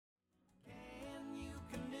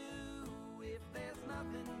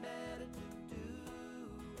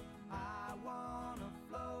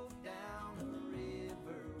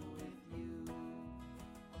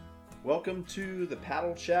Welcome to the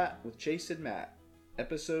Paddle Chat with Chase and Matt,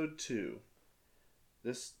 episode 2.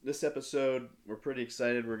 This episode, we're pretty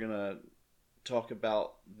excited. We're going to talk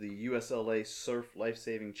about the USLA Surf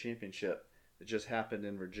Lifesaving Championship that just happened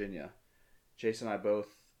in Virginia. Chase and I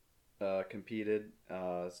both competed.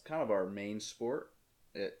 It's kind of our main sport.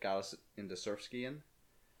 It got us into surf skiing.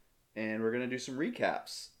 And we're going to do some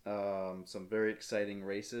recaps. Some very exciting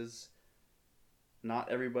races.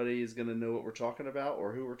 Not everybody is going to know what we're talking about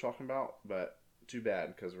or who we're talking about, but too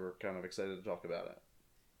bad because we're kind of excited to talk about it.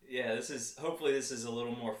 Yeah, hopefully this is a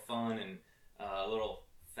little more fun and a little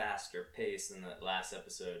faster pace than the last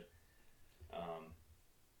episode.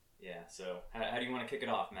 So how do you want to kick it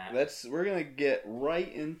off, Matt? We're going to get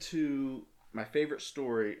right into my favorite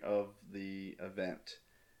story of the event.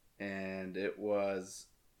 And it was,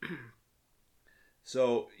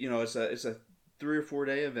 so, it's a 3 or 4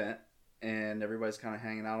 day event. And everybody's kind of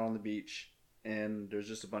hanging out on the beach, and there's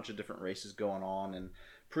just a bunch of different races going on, and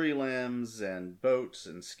prelims, and boats,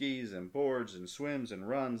 and skis, and boards, and swims, and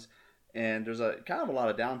runs, and there's a kind of a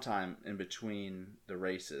lot of downtime in between the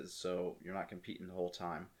races, so you're not competing the whole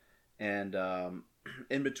time. And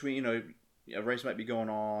in between, a race might be going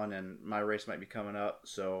on, and my race might be coming up,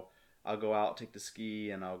 so I'll go out, take the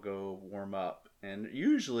ski, and I'll go warm up. And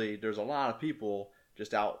usually there's a lot of people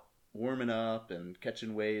just out warming up and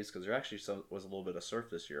catching waves because there actually was a little bit of surf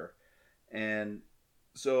this year. And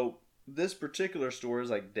so this particular store is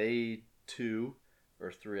like day 2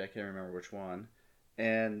 or 3, I can't remember which one.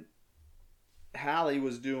 And Hallie,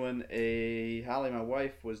 my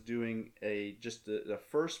wife, was doing the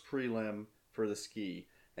first prelim for the ski.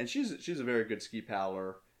 And she's a very good ski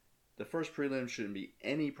paddler. The first prelim shouldn't be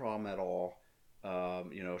any problem at all.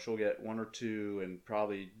 She'll get 1 or 2 and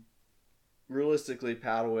probably realistically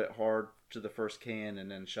paddle it hard to the first can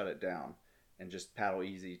and then shut it down and just paddle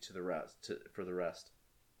easy to the rest for the rest.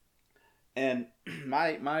 And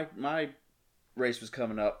my race was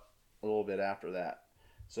coming up a little bit after that.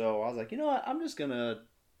 So I was like, you know what, I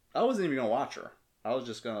wasn't even gonna watch her. I was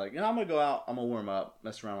just gonna I'm gonna go out, I'm gonna warm up,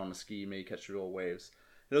 mess around on the ski, maybe catch the little waves.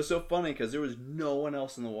 It was so funny because there was no one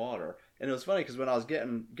else in the water. And it was funny because when I was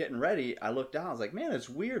getting ready, I looked down. I was like, man, it's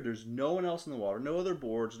weird. There's no one else in the water. No other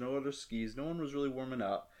boards, no other skis. No one was really warming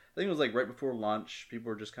up. I think it was like right before lunch. People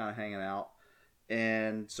were just kind of hanging out.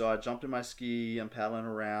 And so I jumped in my ski. I'm paddling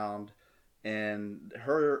around. And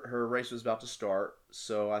her race was about to start.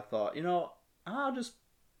 So I thought, I'll just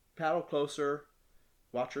paddle closer,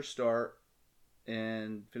 watch her start,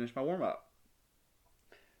 and finish my warm-up.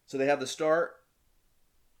 So they have the start.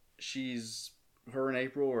 Her and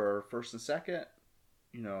April are first and second,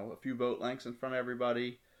 a few boat lengths in front of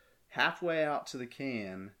everybody. Halfway out to the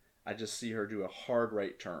can, I just see her do a hard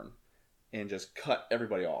right turn and just cut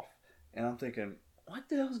everybody off. And I'm thinking, what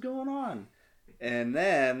the hell's going on? And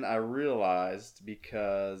then I realized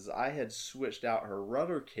because I had switched out her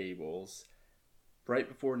rudder cables right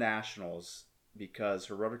before Nationals because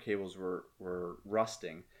her rudder cables were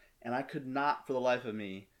rusting. And I could not, for the life of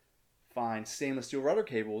me, find stainless steel rudder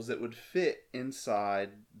cables that would fit inside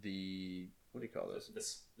the, what do you call this?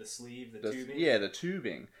 The sleeve, the tubing? Yeah, the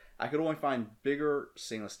tubing. I could only find bigger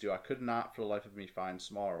stainless steel. I could not, for the life of me, find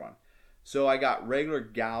smaller one. So I got regular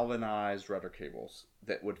galvanized rudder cables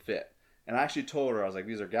that would fit. And I actually told her, I was like,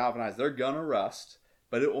 these are galvanized. They're going to rust,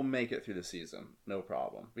 but it will make it through the season. No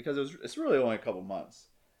problem. Because it's really only a couple months.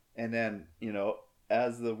 And then,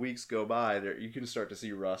 as the weeks go by, you can start to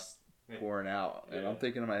see rust pouring out, and I'm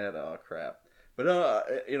thinking in my head, oh crap, but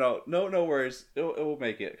no worries, it will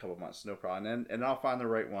make it a couple months, no problem, and I'll find the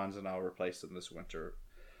right ones and I'll replace them this winter.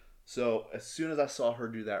 So as soon as I saw her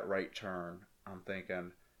do that right turn, I'm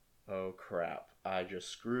thinking, oh crap, I just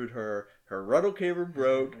screwed her rudder cable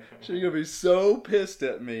broke. She's gonna be so pissed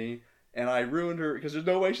at me, and I ruined her because there's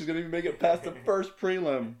no way she's gonna even make it past the first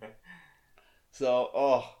prelim.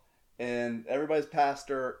 So and everybody's past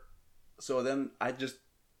her, so then I just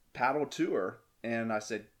paddled to her and I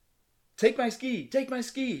said, take my ski.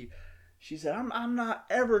 She said, I'm not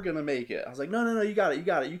ever gonna make it. I was like, no, you got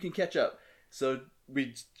it, you can catch up. So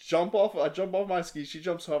I jump off my ski, she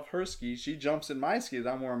jumps off her ski, she jumps in my ski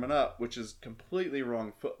that I'm warming up, which is completely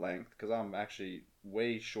wrong foot length because I'm actually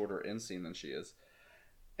way shorter inseam than she is.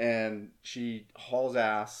 And she hauls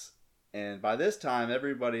ass, and by this time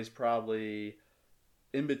everybody's probably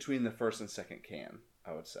in between the first and second can,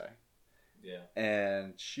 I would say. Yeah.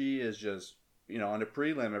 And she is just, on the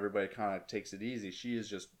prelim, everybody kind of takes it easy. She is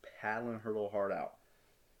just paddling her little heart out.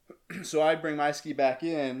 So I bring my ski back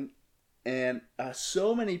in, and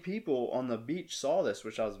so many people on the beach saw this,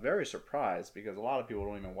 which I was very surprised because a lot of people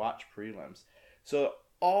don't even watch prelims. So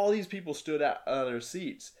all these people stood out of their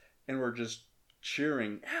seats and were just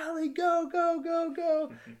cheering, Allie, go, go, go,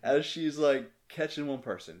 go, as she's like catching one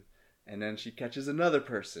person, and then she catches another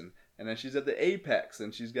person, and then she's at the apex,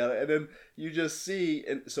 and she's got it, and then you just see,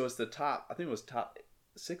 and so it's the top. I think it was top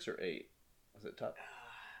 6 or 8. Was it top?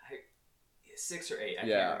 6 or 8. I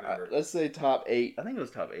Yeah, can't remember. let's say top 8. I think it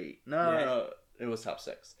was top 8. No, it was top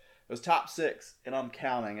 6. It was top 6, and I'm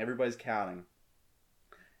counting. Everybody's counting,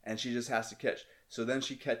 and she just has to catch. So then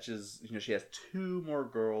she catches. She has 2 more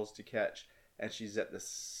girls to catch, and she's at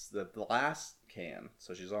the last can.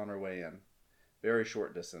 So she's on her way in, very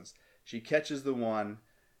short distance. She catches the one,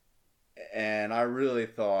 and I really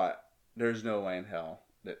thought there's no way in hell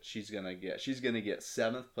that she's gonna get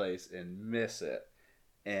 7th place and miss it.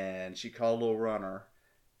 And she caught a little runner,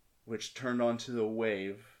 which turned onto the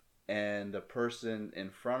wave, and the person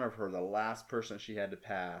in front of her, the last person she had to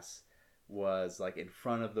pass, was like in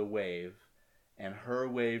front of the wave, and her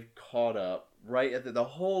wave caught up right at the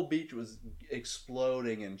whole beach was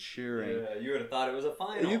exploding and cheering. Yeah, you would have thought it was a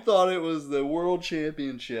final. You thought it was the world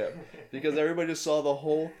championship because everybody just saw the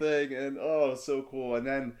whole thing, and oh, so cool. And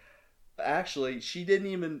then actually, she didn't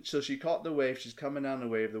even. So she caught the wave. She's coming down the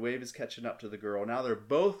wave. The wave is catching up to the girl. Now they're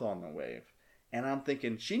both on the wave. And I'm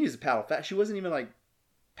thinking, she needs to paddle fast. She wasn't even like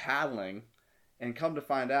paddling. And come to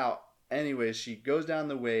find out, anyways, she goes down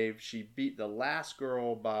the wave. She beat the last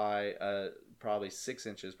girl by probably 6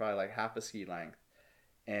 inches, probably like half a ski length,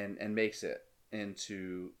 and makes it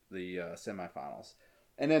into the semifinals.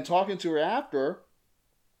 And then talking to her after,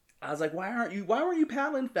 I was like, why weren't you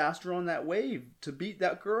paddling faster on that wave to beat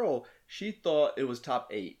that girl? She thought it was top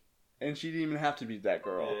 8, and she didn't even have to beat that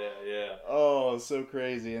girl. Yeah. Oh, so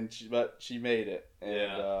crazy, but she made it. And,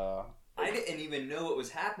 yeah. I didn't even know what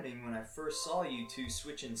was happening when I first saw you 2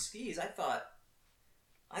 switching skis. I thought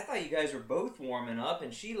you guys were both warming up,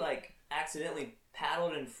 and she like accidentally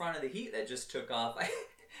paddled in front of the heat that just took off.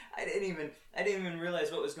 I didn't even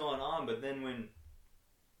realize what was going on. But then when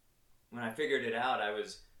I figured it out, it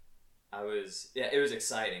was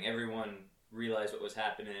exciting. Everyone realized what was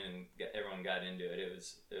happening, and everyone got into it. It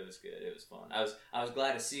was good. It was fun. I was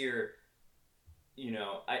glad to see her.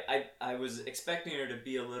 I was expecting her to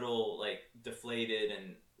be a little like deflated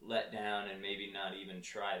and let down, and maybe not even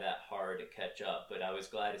try that hard to catch up. But I was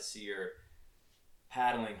glad to see her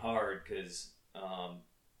paddling hard because,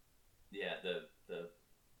 the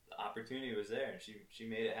opportunity was there, and she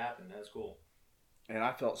made it happen. That was cool. And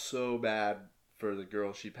I felt so bad for the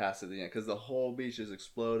girl she passed at the end, because the whole beach is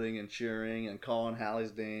exploding and cheering and calling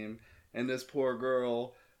Hallie's name, and this poor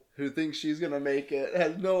girl who thinks she's gonna make it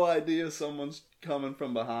has no idea someone's coming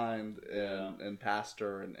from behind and passed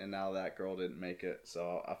her, and now that girl didn't make it.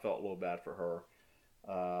 So I felt a little bad for her,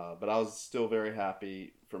 but I was still very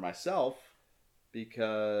happy for myself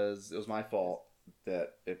because it was my fault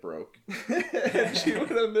that it broke. And she would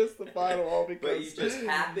have missed the final all because... But you just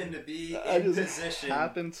happened to be in position.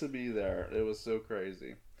 Happened to be there. It was so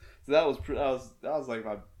crazy. So that was like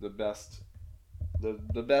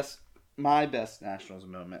my best nationals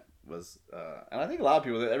moment was, and I think a lot of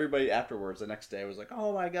people, everybody afterwards the next day was like,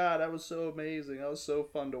 oh my god, that was so amazing. That was so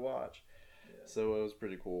fun to watch. Yeah. So it was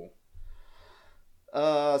pretty cool.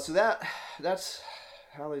 So that's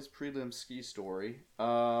Hallie's prelim ski story.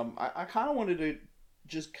 I kind of wanted to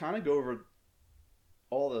just kind of go over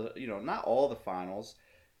all the, not all the finals.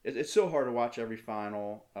 It's so hard to watch every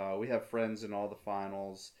final. We have friends in all the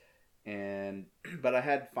finals, but I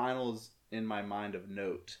had finals in my mind of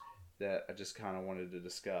note that I just kind of wanted to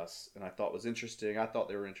discuss, and I thought was interesting. I thought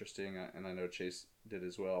they were interesting, and I know Chase did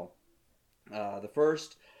as well. The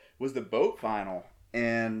first was the boat final,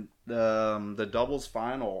 and the doubles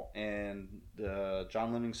final, and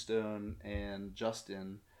John Livingstone and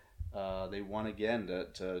Justin, they won again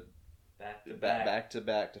to back to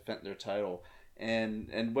back defend their title.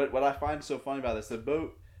 And what I find so funny about this, the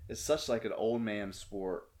boat is such like an old man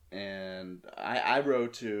sport. And I row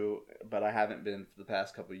too, but I haven't been for the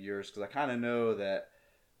past couple of years because I kind of know that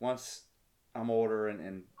once I'm older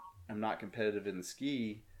and I'm not competitive in the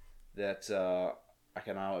ski, that I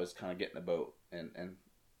can always kind of get in the boat and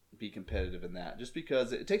be competitive in that. Just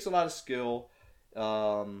because it takes a lot of skill.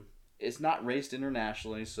 It's not raced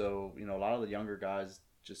internationally, so a lot of the younger guys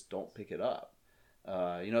just don't pick it up.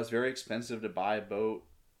 It's very expensive to buy a boat.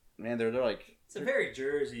 Man, they're like... It's a very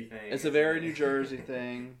Jersey thing. It's a very New Jersey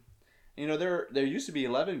thing. There used to be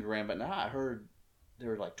 $11,000, but now I heard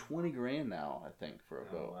they're like $20,000 now, I think, for a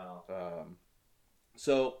boat. Wow.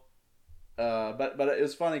 But it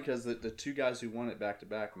was funny because the 2 guys who won it back to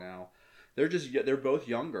back now, they're both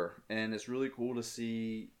younger, and it's really cool to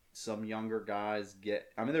see some younger guys get.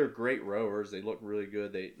 I mean, they're great rowers. They look really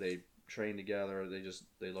good. They train together.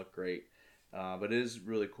 They look great. But it is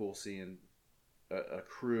really cool seeing a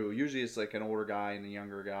crew. Usually it's like an older guy and a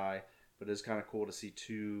younger guy, but it's kind of cool to see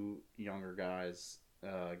two younger guys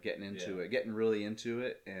getting into it, getting really into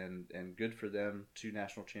it, and good for them. 2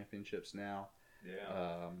 national championships now.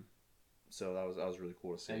 Yeah. So that was really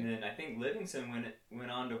cool to see. And then I think Livingston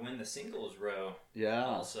went on to win the singles row. Yeah.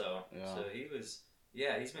 Also. Yeah. So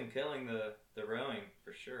he's been killing the rowing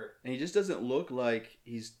for sure. And he just doesn't look like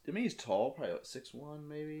he's tall, probably like 6'1",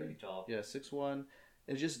 maybe. Pretty tall. Yeah, 6'1".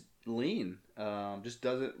 And just lean. Just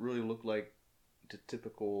doesn't really look like the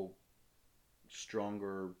typical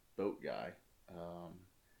stronger boat guy. I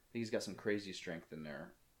think he's got some crazy strength in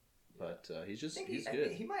there. But he's good. I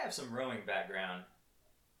think he might have some rowing background.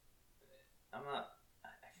 I'm not.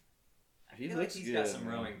 I feel like he's got some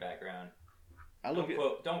rowing background.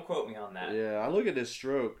 Don't quote me on that. Yeah, I look at his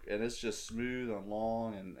stroke, and it's just smooth and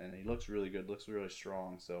long, and he looks really good, looks really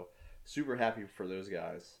strong. So, super happy for those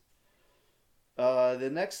guys. The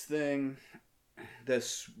next thing,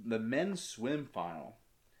 the men's swim final.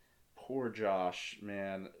 Poor Josh,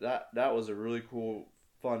 man. That was a really cool,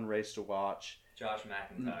 fun race to watch. Josh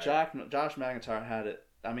McIntyre. Josh McIntyre had it.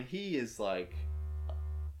 I mean, he is probably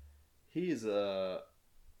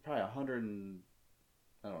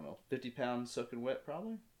 50 pounds soaking wet,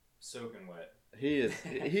 probably. Soaking wet. He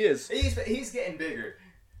is. He's getting bigger.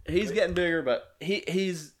 He's getting bigger, but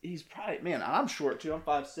he's probably, man. I'm short too. I'm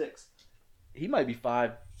 5'6". He might be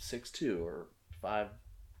 5'6" or 5'5".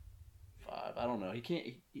 I don't know. He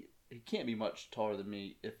can't be much taller than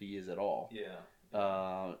me if he is at all. Yeah.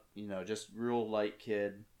 Just real light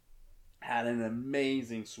kid. Had an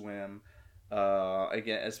amazing swim.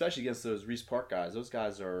 Again, especially against those Reese Park guys. Those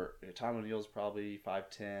guys are, Tom O'Neill's probably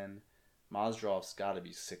 5'10". Mazdrov's got to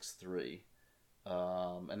be 6'3".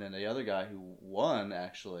 And then the other guy who won,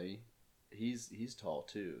 actually, he's tall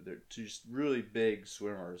too. They're just really big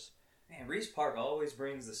swimmers. Man, Reese Park always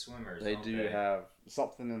brings the swimmers. They have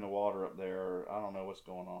something in the water up there. I don't know what's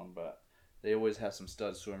going on, but they always have some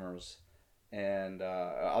stud swimmers. And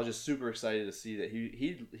I was just super excited to see that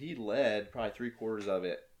he led probably 3/4 of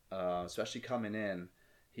it. Especially coming in,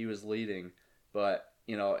 he was leading. But,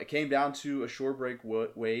 it came down to a shore break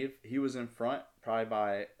wave. He was in front probably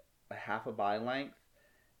by a half a by length,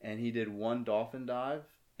 and he did one dolphin dive.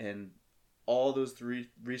 And all those 3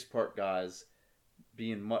 Reese Park guys,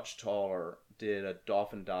 being much taller, did a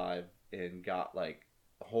dolphin dive and got like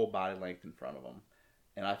a whole body length in front of him.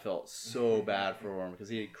 And I felt so bad for him because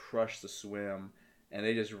he had crushed the swim. And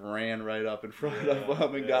they just ran right up in front of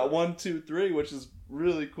him and got 1, 2, 3, which is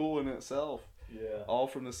really cool in itself. Yeah. All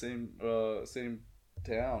from the same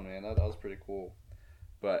town, man. That was pretty cool.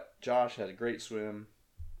 But Josh had a great swim.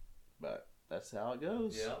 But that's how it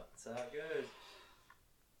goes. Yeah, that's how it goes.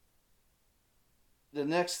 The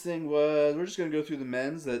next thing was, we're just going to go through the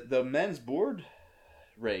men's. The men's board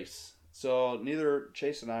race. So neither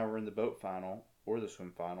Chase and I were in the boat final or the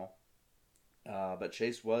swim final. But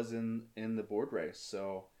Chase was in the board race.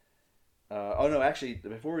 So, actually,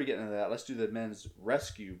 before we get into that, let's do the men's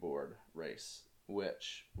rescue board race,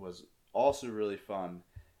 which was also really fun.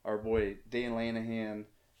 Our boy Dan Lanahan,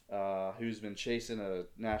 who's been chasing a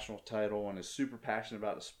national title and is super passionate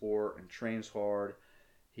about the sport and trains hard.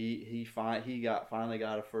 He finally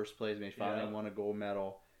got a first place, and he finally won a gold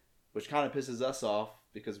medal, which kind of pisses us off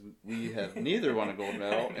because we have neither won a gold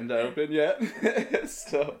medal in the Open yet.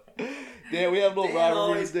 So, Dan, we have a little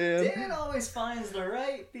rivalry with Dan. Dan always finds the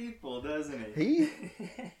right people, doesn't he?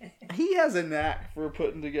 He has a knack for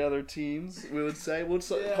putting together teams. We would say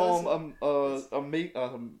call him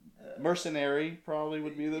a mercenary. Probably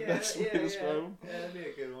would be the best way to describe him. Yeah, that'd be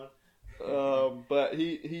a good one. But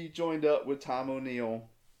he joined up with Tom O'Neill,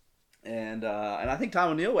 and I think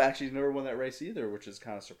Tom O'Neill actually never won that race either, which is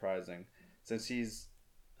kind of surprising since he's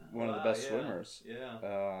one of the best swimmers. Yeah.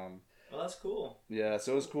 Well, that's cool. Yeah,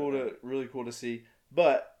 so it was really cool to see.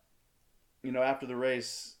 But after the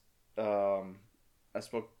race, I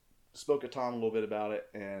spoke to Tom a little bit about it,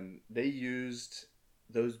 and they used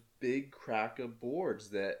those big cracker boards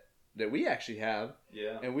that we actually have.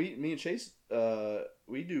 Yeah. And me and Chase,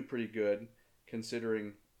 we do pretty good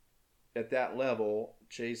considering at that level.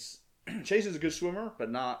 Chase is a good swimmer, but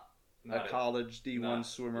not a college D1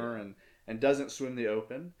 swimmer, and doesn't swim the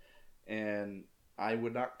Open. And I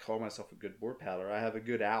would not call myself a good board paddler. I have a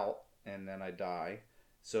good out, and then I die.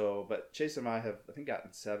 So, but Chase and I have, I think,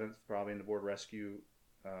 gotten 7th probably in the board rescue.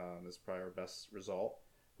 That's probably our best result.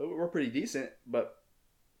 But we're pretty decent. But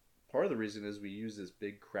part of the reason is we use this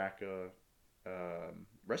big Kraka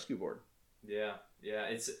rescue board. Yeah.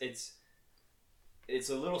 It's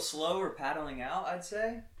a little slower paddling out, I'd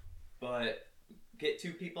say. But get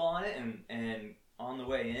 2 people on it, and on the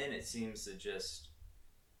way in, it seems to just...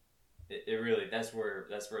 it really that's where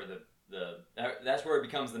that's where it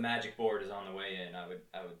becomes the magic board is on the way in. I would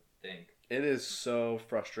think it is so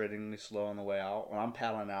frustratingly slow on the way out when I'm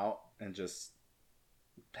paddling out and just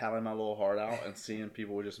paddling my little heart out and seeing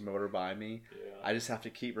people just motor by me. Yeah. I just have to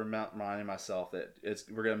keep reminding myself that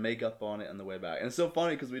we're gonna make up on it on the way back. And it's so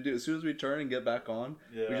funny because we do as soon as we turn and get back on,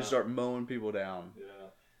 we just start mowing people down.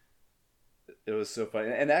 Yeah, it was so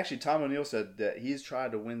funny. And actually, Tom O'Neill said that he's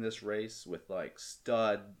tried to win this race with like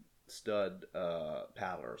stud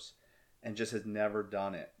paddlers, and just has never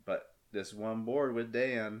done it. But this one board with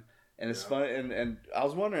Dan, and it's funny. And I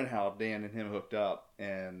was wondering how Dan and him hooked up,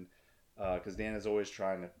 and because Dan is always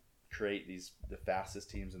trying to create the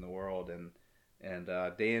fastest teams in the world, and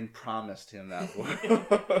Dan promised him that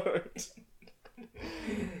board.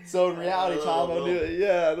 So in reality, Tom O'Neill,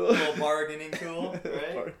 a little bargaining tool,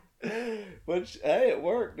 right? Which hey, it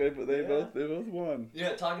worked. They both won. You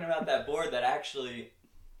know, talking about that board, that actually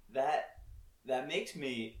that makes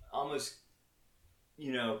me almost,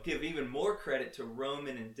 you know, give even more credit to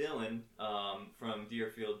Roman and Dylan from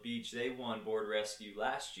Deerfield Beach. They won board rescue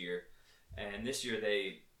last year, and this year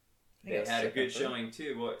they had a good showing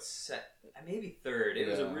too. Maybe third. It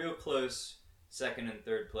was a real close second and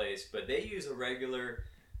third place, but they use a regular,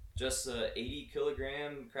 just a 80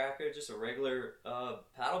 kilogram cracker, just a regular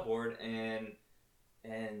paddleboard, and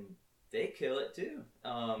they kill it too.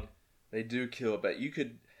 They do kill it, but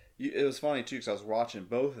it was funny too because I was watching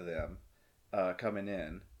both of them coming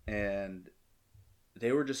in, and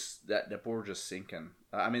they were just that board were just sinking.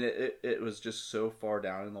 I mean, it was just so far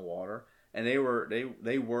down in the water, and they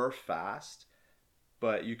were fast,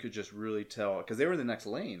 but you could just really tell because they were in the next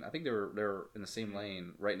lane. I think they were in the same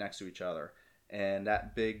lane right next to each other, and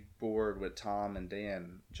that big board with Tom and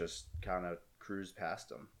Dan just kind of cruised past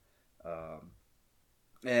them,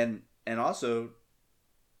 and also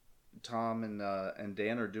Tom and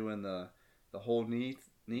Dan are doing the whole knee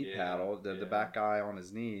paddle, the back guy on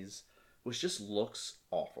his knees, which just looks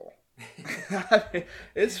awful. I mean,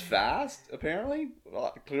 it's fast, apparently,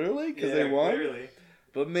 clearly, because they won. Clearly.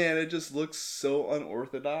 But man, it just looks so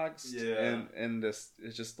unorthodox, and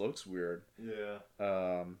it just looks weird. Yeah.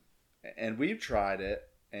 And we've tried it,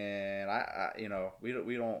 and I you know, we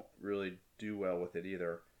don't really do well with it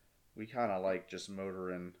either. We kind of like just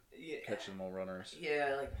motoring, catching little runners.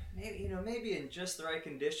 Yeah, like maybe in just the right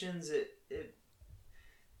conditions, it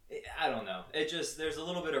I don't know. It just there's a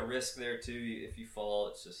little bit of risk there too. If you fall,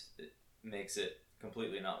 it makes it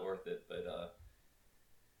completely not worth it. But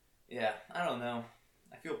yeah, I don't know.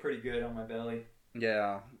 I feel pretty good on my belly.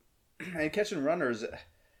 Yeah, and catching runners,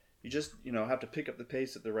 you just have to pick up the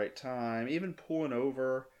pace at the right time. Even pulling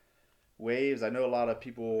over waves. I know a lot of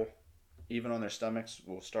people, even on their stomachs,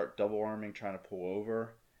 will start double arming trying to pull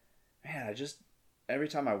over. Man, every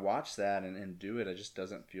time I watch that and do it, it just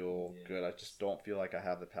doesn't feel good. I just don't feel like I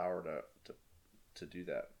have the power to do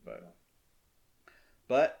that.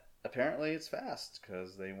 But apparently it's fast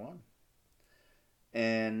because they won.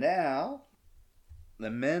 And now the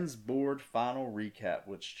men's board final recap,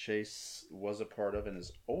 which Chase was a part of and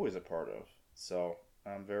is always a part of. So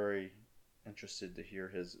I'm very interested to hear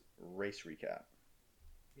his race recap.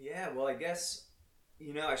 Yeah, well, I guess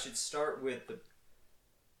I should start with the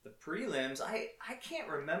prelims. I can't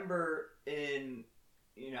remember I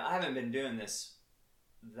haven't been doing this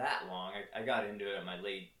that long. I got into it in my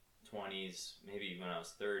late 20s, maybe when I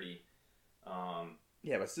was 30.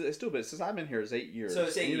 Yeah, but it's still been, since I've been here, it's 8 years. So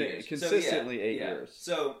it's 8 years. Consistently 8 years.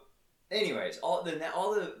 So, anyways, all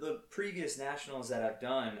the previous nationals that I've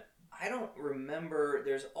done, I don't remember.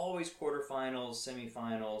 There's always quarterfinals,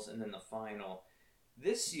 semifinals, and then the final.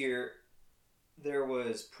 This year, there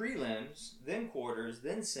was prelims, then quarters,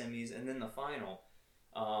 then semis, and then the final.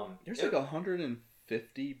 There's like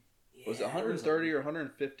 150. Was it 130 or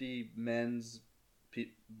 150 men's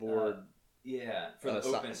board? For the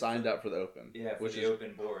open, signed up for the open. Yeah, for the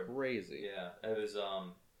open board. Crazy. Yeah, it was. A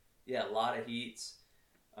lot of heats,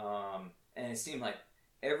 and it seemed like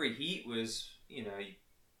every heat was,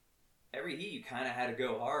 every heat you kind of had to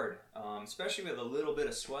go hard, especially with a little bit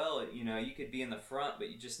of swell. You could be in the front, but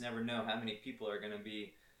you just never know how many people are going to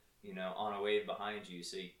be, on a wave behind you.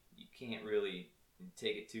 So you can't really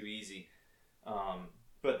take it too easy.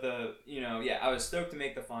 But I was stoked to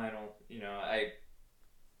make the final.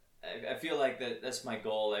 I feel like that's my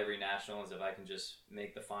goal every national is if I can just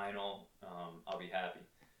make the final, I'll be happy.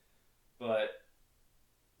 But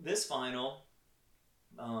this final,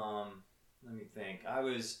 let me think.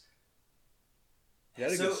 You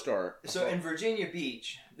had a good start. So in Virginia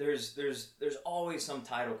Beach, there's always some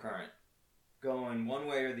tidal current going one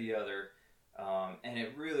way or the other, and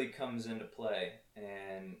it really comes into play.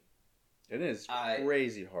 And It is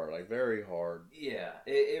crazy hard, like very hard. Yeah,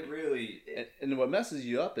 it really... And what messes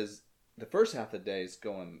you up is the first half of the day is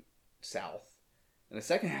going south. And the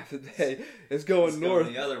second half of the day is going north.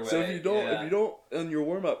 Going the other way. So if you don't on your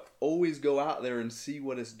warm up always go out there and see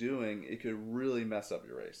what it's doing, it could really mess up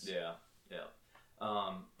your race. Yeah.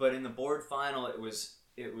 But in the board final, it was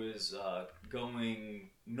going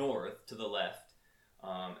north to the left,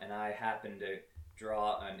 and I happened to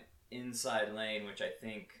draw an inside lane, which I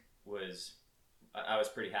think I was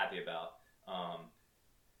pretty happy about,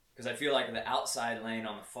 because I feel like the outside lane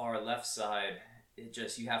on the far left side,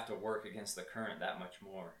 you have to work against the current that much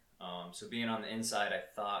more. So being on the inside, I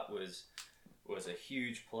thought was a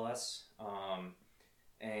huge plus.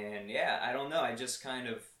 And yeah, I don't know. I just kind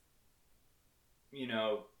of,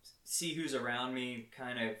 see who's around me,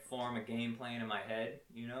 kind of form a game plan in my head,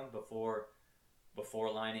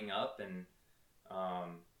 before lining up, and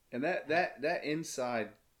that inside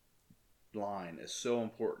line is so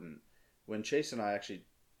important. When Chase and I actually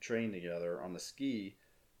train together on the ski,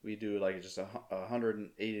 we do like just a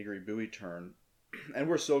 180-degree buoy turn, and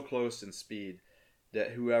we're so close in speed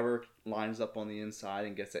that whoever lines up on the inside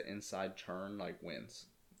and gets that inside turn wins.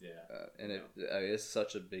 Yeah, it's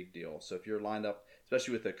such a big deal. So if you're lined up,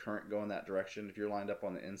 especially with the current going that direction, if you're lined up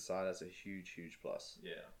on the inside, that's a huge plus.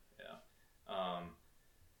 Yeah.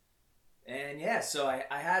 And yeah, so I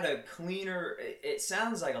had a cleaner. It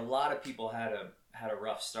sounds like a lot of people had a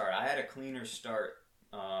rough start. I had a cleaner start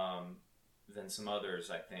than some others,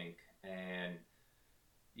 I think, and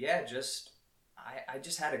yeah, I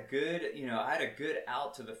just had a good, I had a good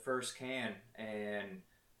out to the first can, and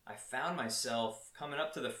I found myself coming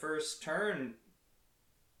up to the first turn.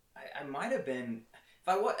 I might have been,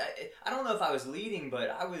 I don't know if I was leading, but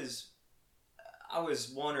I was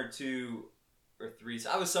one or two or three. So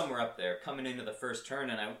I was somewhere up there coming into the first turn,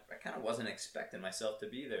 and I kind of wasn't expecting myself to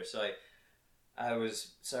be there. So I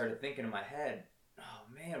started thinking in my head, oh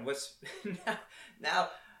man, what's now?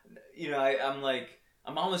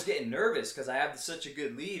 I'm almost getting nervous because I have such a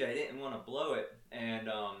good lead. I didn't want to blow it, and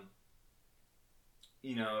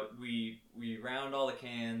we round all the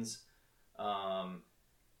cans.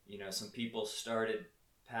 Some people started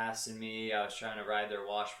passing me. I was trying to ride their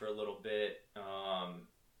wash for a little bit,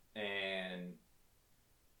 and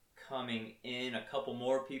coming in, a couple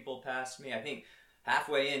more people passed me. I think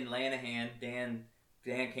halfway in Lanahan, Dan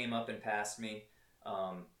came up and passed me.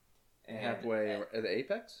 And halfway at the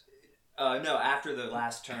apex? No, after the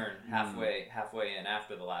last turn, halfway in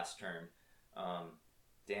after the last turn,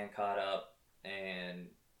 Dan caught up, and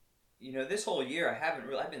this whole year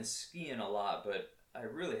I've been skiing a lot, but I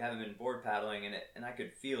really haven't been board paddling, and I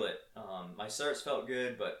could feel it. My starts felt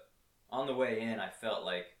good, but on the way in, I felt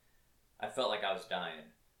like I was dying.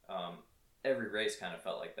 Every race kind of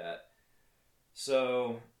felt like that.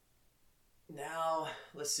 So now,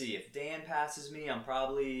 let's see. If Dan passes me, I'm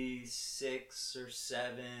probably 6 or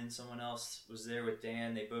 7. Someone else was there with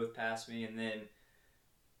Dan. They both passed me, and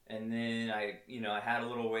then I had a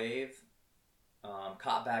little wave.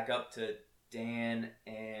 Caught back up to Dan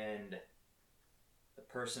and the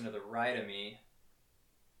person to the right of me.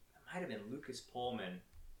 It might have been Lucas Pullman.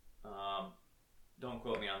 Don't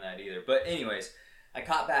quote me on that either. But anyways, I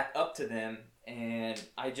caught back up to them, and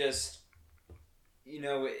I just,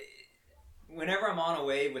 whenever I'm on a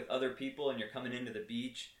wave with other people and you're coming into the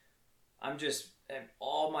beach, I'm just,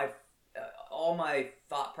 all my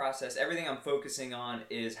thought process, everything I'm focusing on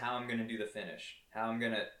is how I'm going to do the finish, how I'm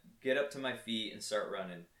going to get up to my feet and start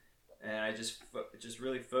running. And I just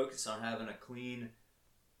really focus on having a clean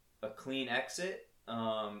exit,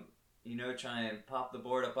 try and pop the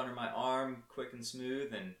board up under my arm quick and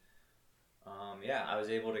smooth, and I was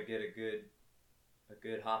able to get a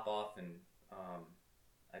good hop off, and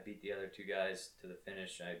I beat the other two guys to the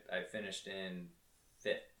finish. I finished in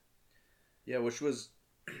 5th. Yeah, which was,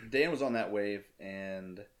 Dan was on that wave,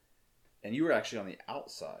 and you were actually on the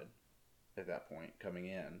outside at that point coming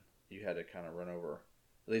in. You had to kind of run over,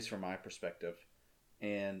 at least from my perspective.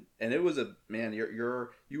 And it was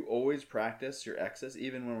you always practice your exits,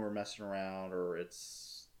 even when we're messing around or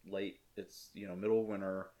it's late, it's middle of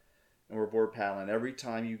winter and we're board paddling. Every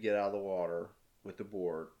time you get out of the water with the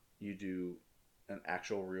board, you do an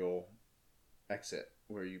actual real exit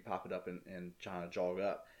where you pop it up and try to jog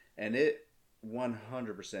up, and it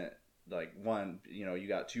 100% you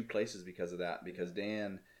got 2 places because of that, because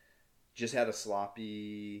Dan just had a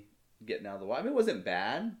sloppy getting out of the water. I mean, it wasn't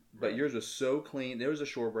bad, but yours was so clean. There was a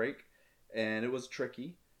shore break, and it was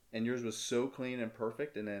tricky, and yours was so clean and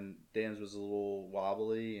perfect, and then Dan's was a little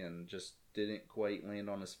wobbly and just didn't quite land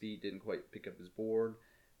on his feet, didn't quite pick up his board,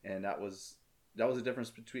 and that was the difference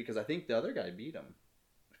between, because I think the other guy beat him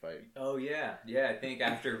fight. Oh yeah. I think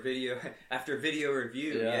after video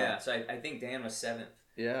review. Yeah. So I think Dan was 7th.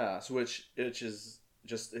 Yeah. So which is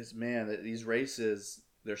just these races,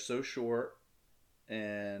 they're so short,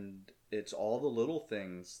 and it's all the little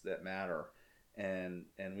things that matter, and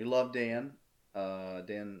we love Dan,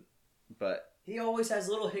 but he always has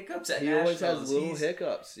little hiccups at He always has little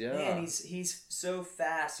hiccups. Yeah. Man, he's so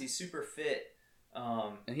fast. He's super fit.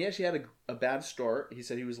 And he actually had a bad start. He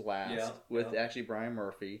said he was last with actually Brian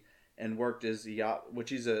Murphy, and worked he's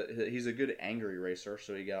a good angry racer,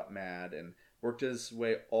 so he got mad and worked his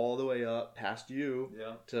way all the way up past you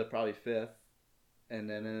to probably 5th, and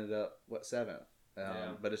then ended up 7th.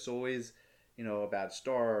 But it's always, a bad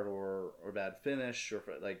start or a bad finish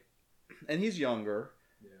and he's younger.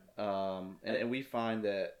 Yeah. And we find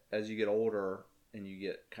that as you get older and you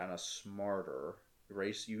get kind of smarter,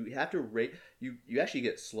 you have to race. You actually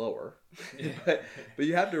get slower, but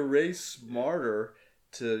you have to race smarter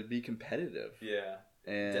to be competitive. Yeah,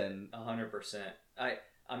 and 100%.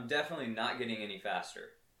 I'm definitely not getting any faster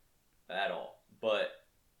at all, but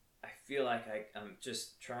I feel like I'm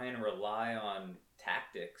just trying to rely on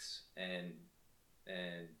tactics and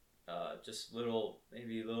just little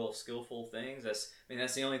skillful things.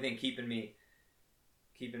 That's the only thing keeping me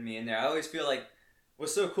in there. I always feel like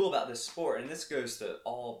what's so cool about this sport, and this goes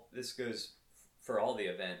for all the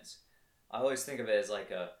events. I always think of it as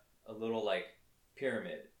like a little like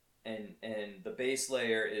pyramid, and the base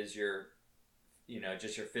layer is your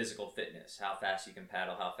just your physical fitness, how fast you can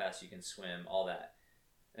paddle, how fast you can swim, all that.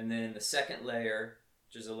 And then the second layer,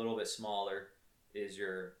 which is a little bit smaller, is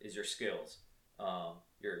your skills,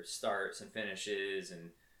 your starts and finishes, and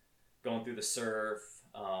going through the surf,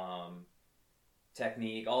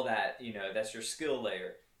 technique, all that. That's your skill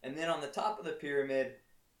layer. And then on the top of the pyramid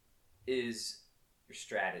is your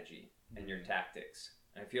strategy and your tactics.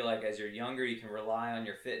 And I feel like as you're younger, you can rely on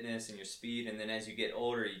your fitness and your speed, and then as you get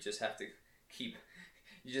older, you just have to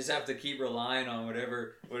keep relying on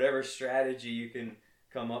whatever strategy you can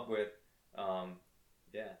come up with,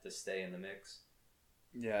 to stay in the mix.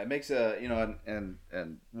 Yeah, it makes and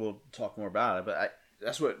we'll talk more about it, but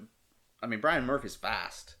Brian Murphy's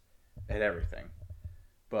fast at everything,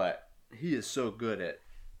 but he is so good at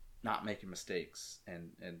not making mistakes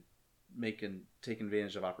and taking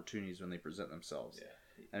advantage of opportunities when they present themselves. Yeah.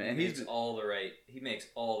 And he makes all the right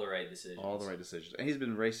decisions. All the right decisions. And he's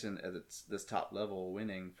been racing at this top level,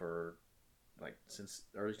 winning for since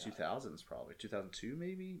early 2000s, probably 2002,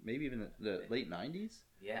 maybe even the late 90s.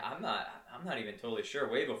 Yeah, I'm not even totally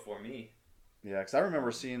sure. Way before me. Yeah, because I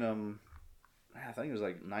remember seeing him. I think it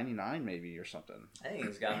was 99 maybe or something. I think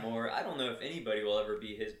he's got more. I don't know if anybody will ever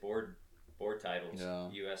be his board titles,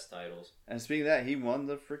 U.S. titles. And speaking of that, he won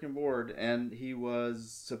the freaking board, and he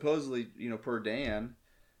was supposedly, per Dan,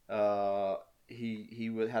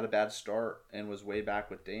 he had a bad start and was way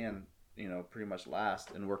back with Dan, pretty much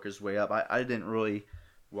last, and work his way up. I didn't really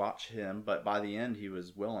watch him, but by the end he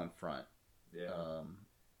was well in front. Yeah.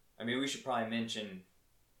 We should probably mention,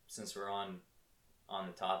 since we're on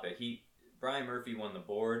the topic, Brian Murphy won the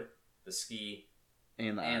board, the ski,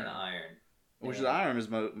 and the iron. Which the iron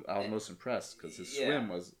I was most impressed because his swim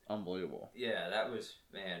was unbelievable. Yeah, that was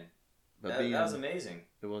that was amazing.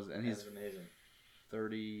 It was, and he's amazing.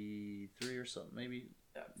 33 or something, maybe.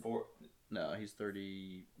 No, he's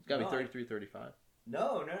 30. It's got to be 33, 35.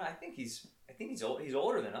 No, I think he's old. He's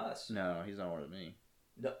older than us. No, he's not older than me.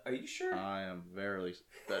 No, are you sure? I am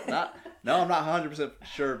I'm not 100%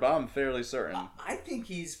 sure, but I'm fairly certain. I think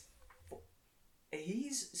he's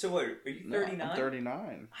so what, are you 39? No, I'm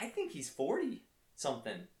 39. I think he's 40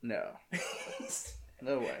 something. No.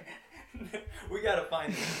 No way. We gotta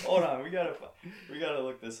find hold on, we gotta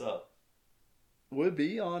look this up. Would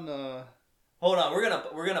be on Hold on,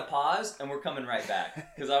 we're gonna pause and we're coming right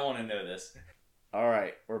back because I want to know this. All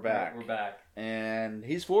right, we're back. We're back. And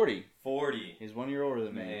he's 40. 40. He's 1 year older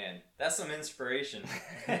than me. Man, that's some inspiration.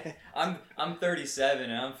 I'm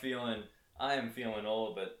 37 and I am feeling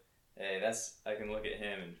old, but hey, I can look at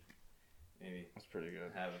him and maybe that's pretty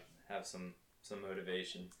good. Have some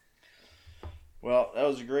motivation. Well, that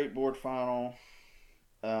was a great board final.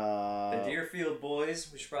 The Deerfield boys,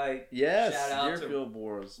 we should probably shout out Deerfield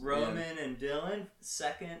boys. Roman and Dylan,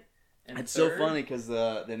 second and it's third. so funny because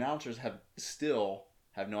the announcers still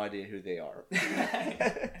have no idea who they are.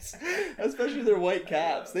 Especially their white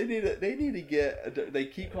caps. They need to get. They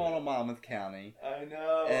keep calling them Monmouth County. I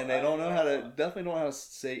know. And they definitely don't know how to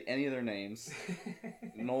say any of their names.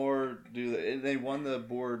 Nor do they. They won the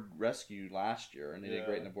board rescue last year, and they did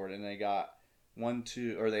great in the board, and they got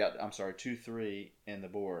 2, 3 in the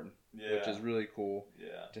board, which is really cool.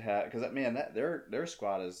 Yeah. To have, because their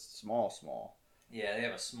squad is small. Yeah, they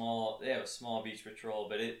have a small beach patrol,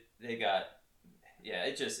 but they've got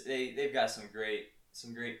some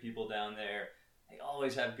great people down there. They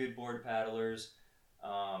always have good board paddlers.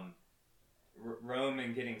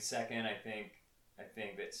 Roman getting second, I think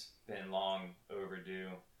that's been long overdue.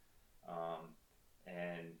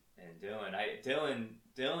 And Dylan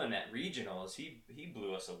at regionals, he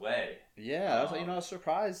blew us away. Yeah, I was I was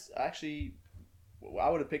surprised. Actually, I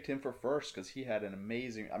would have picked him for first because he had an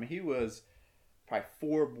amazing. I mean, he was probably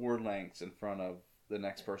 4 board lengths in front of the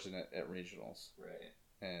next person at regionals. Right.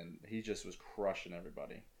 And he just was crushing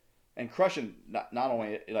everybody. And crushing not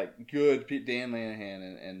only like good Dan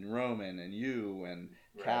Lanahan and Roman and you and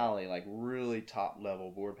Callie, like really top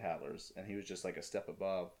level board paddlers, and he was just like a step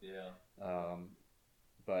above. Yeah.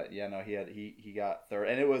 But yeah, no, he got third,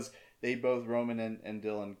 and it was they both Roman and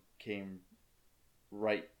Dylan came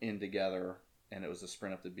right in together, and it was a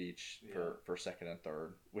sprint up the beach for second and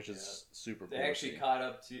third, which is super cool. They actually caught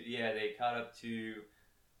up to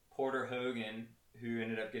Porter Hogan, who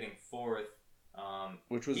ended up getting fourth.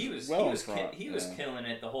 Which was he was killing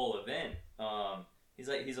it the whole event.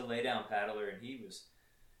 He's a lay down paddler, and he was.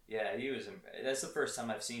 That's the first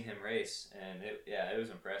time I've seen him race, and it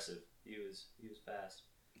was impressive. He was fast.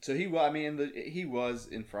 So he was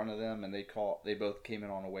in front of them, and they both came in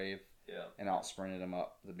on a wave, and out sprinted him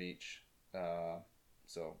up the beach.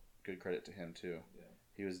 So good credit to him too. Yeah.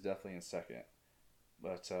 He was definitely in second,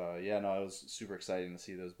 but it was super exciting to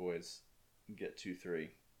see those boys get 2-3.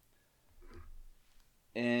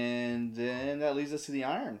 And then that leads us to the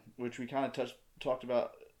iron, which we kind of talked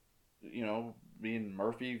about. Being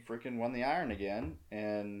Murphy freaking won the iron again,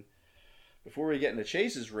 and before we get into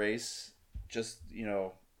Chase's race, just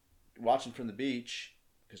watching from the beach,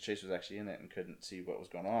 because Chase was actually in it and couldn't see what was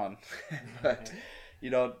going on. But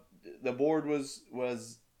the board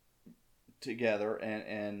was together,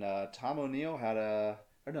 and Tom O'Neill had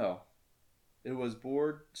it was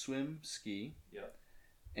board, swim, ski. Yep.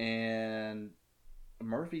 And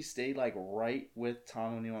Murphy stayed like right with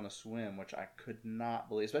Tom O'Neill on a swim, which I could not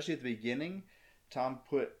believe, especially at the beginning. Tom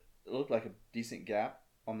it looked like a decent gap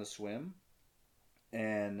on the swim,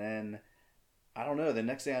 and then I don't know. The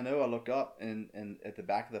next thing I know, I look up and at the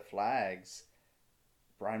back of the flags,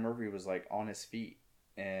 Brian Murphy was like on his feet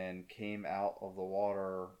and came out of the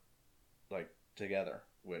water like together,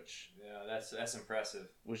 which that's impressive.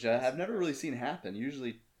 Which I have never really seen happen.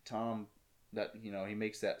 Usually Tom, that he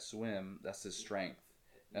makes that swim. That's his strength.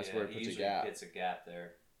 That's where he puts a gap. Gets a gap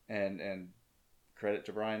there. And credit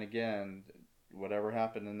to Brian again. Whatever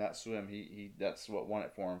happened in that swim, he that's what won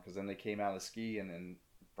it for him, because then they came out of the ski and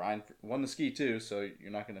Brian won the ski too, so you're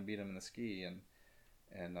not going to beat him in the ski, and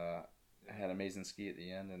had an amazing ski at the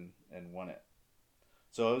end and won it.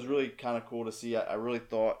 So it was really kind of cool to see. I really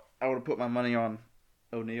thought I would have put my money on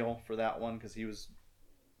O'Neill for that one, because he was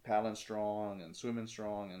paddling strong and swimming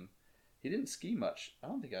strong, and he didn't ski much. I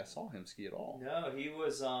don't think I saw him ski at all. No, he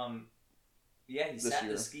was he sat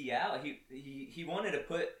the ski out. He wanted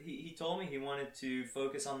to he told me he wanted to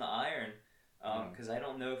focus on the iron, because I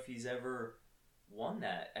don't know if he's ever won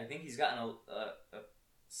that. I think he's gotten a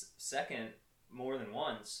second more than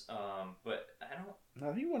once, but I don't.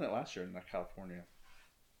 No, he won it last year in California.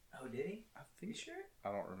 Oh, did he? I think. You sure?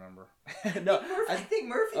 I don't remember. No, I think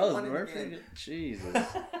Murphy won it again. Jesus.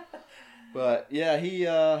 But yeah,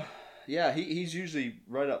 he's usually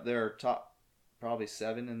right up there, top probably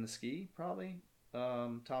 7 in the ski, probably.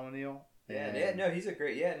 Tom O'Neill. He's a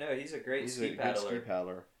great ski paddler. Good ski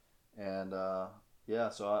paddler, and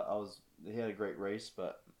so he had a great race,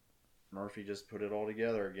 but Murphy just put it all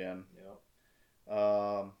together again. Yep.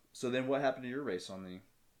 So then, what happened to your race on the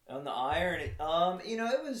iron?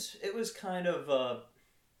 It was kind of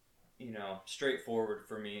straightforward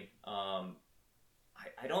for me.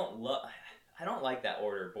 I don't like that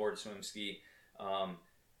order, board, swim, ski,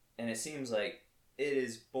 and it seems like it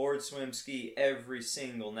is board, swim, ski every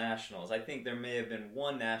single nationals. I think there may have been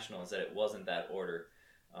one nationals that it wasn't that order,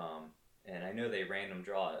 and I know they random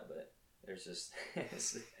draw it, but there's just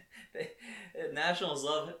nationals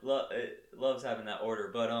loves having that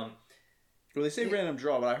order. But well, they say random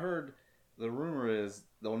draw, but I heard the rumor is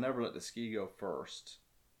they'll never let the ski go first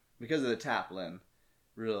because of the taplin.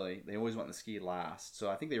 Really, they always want the ski last,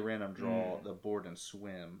 so I think they random draw the board and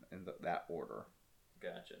swim in that order.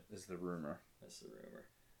 Gotcha. Is the rumor. That's the rumor.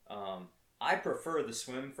 I prefer the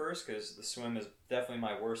swim first, because the swim is definitely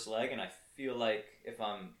my worst leg, and I feel like if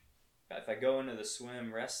I go into the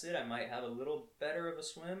swim rested, I might have a little better of a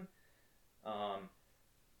swim.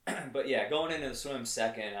 But yeah, going into the swim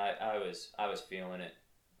second, I was feeling it.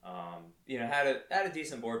 Had a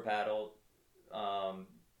decent board paddle,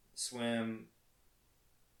 swim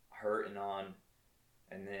hurting on.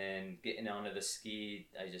 And then getting onto the ski,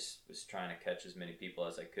 I just was trying to catch as many people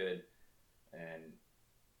as I could. And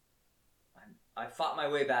I fought my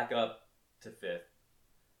way back up to 5th.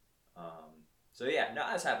 So yeah, no,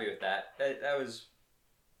 I was happy with that. That was,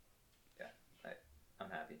 yeah, I'm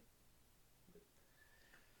happy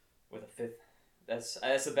with a 5th.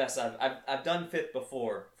 That's the best I've done 5th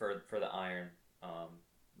before for the iron.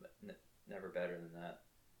 Never better than that.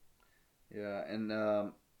 Yeah,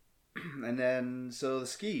 and then so the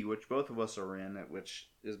ski, which both of us are in, which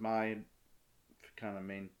is my kind of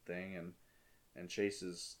main thing, and Chase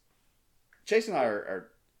and I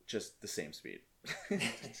are just the same speed.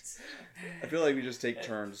 I feel like we just take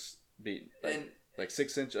turns beating like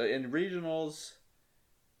 6 inch in regionals.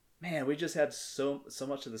 Man, we just had so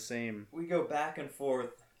much of the same. We go back and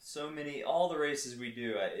forth. All the races we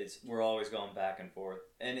do, we're always going back and forth,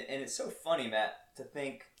 and it's so funny, Matt, to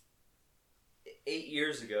think 8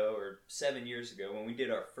 years ago or 7 years ago when we did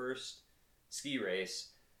our first ski race,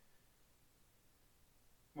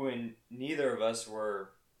 when neither of us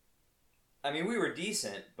were. I mean, we were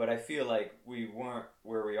decent, but I feel like we weren't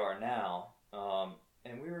where we are now,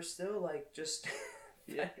 and we were still like just.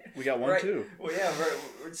 Yeah, we got one right, too. Well, yeah,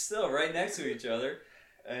 we're still right next to each other.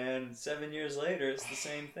 And 7 years later, it's the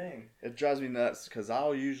same thing. It drives me nuts because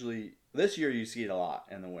this year you skied a lot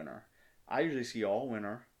in the winter. I usually ski all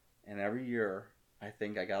winter, and every year I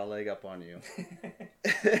think I got a leg up on you.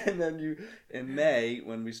 And then in May,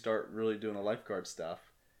 when we start really doing the lifeguard stuff,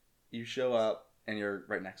 you show up and you're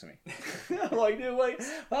right next to me. I'm like, dude, wait,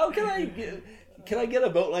 how can I get a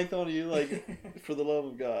boat length on you, like, for the love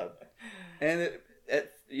of God? And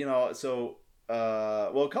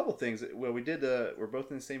well, a couple things. Well, we're both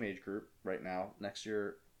in the same age group right now. Next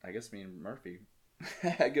year, I guess me and Murphy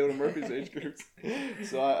I go to Murphy's age groups.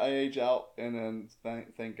 So I age out, and then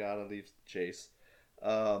thank God I leave Chase.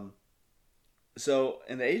 So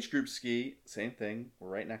in the age group ski, same thing. We're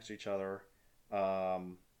right next to each other.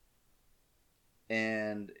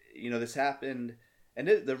 And, this happened. And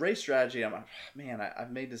the race strategy,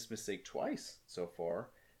 I've made this mistake twice so far.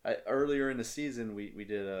 Earlier in the season, we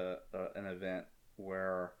did an event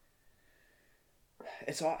where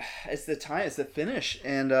it's the finish,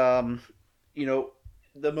 and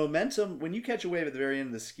the momentum when you catch a wave at the very end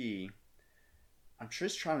of the ski. I'm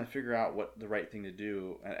just trying to figure out what the right thing to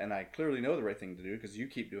do, and I clearly know the right thing to do because you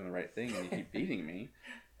keep doing the right thing and you keep beating me.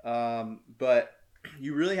 But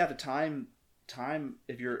you really have to time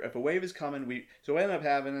if a wave is coming. So what ended up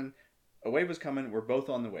having, a wave was coming. We're both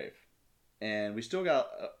on the wave. And we still got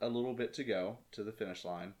a little bit to go to the finish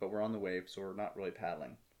line, but we're on the wave, so we're not really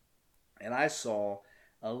paddling. And I saw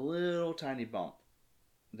a little tiny bump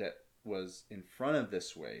that was in front of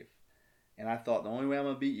this wave. And I thought the only way I'm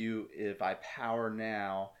going to beat you, if I power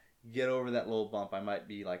now, get over that little bump, I might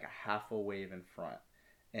be like a half a wave in front.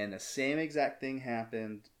 And the same exact thing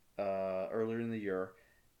happened earlier in the year.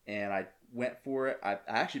 And I went for it. I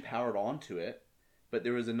actually powered onto it, but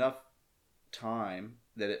there was enough time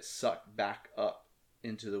that it sucked back up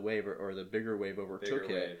into the wave, or the bigger wave overtook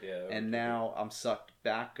it. Yeah, and now I'm sucked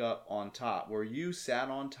back up on top, where you sat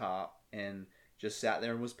on top and just sat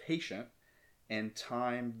there and was patient and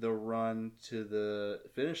timed the run to the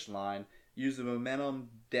finish line, used the momentum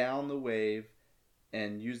down the wave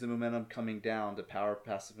and used the momentum coming down to power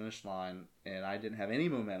past the finish line. And I didn't have any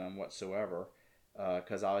momentum whatsoever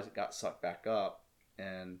because I got sucked back up,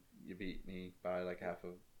 and you beat me by like half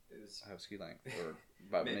ski length, or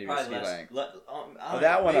about maybe a ski length.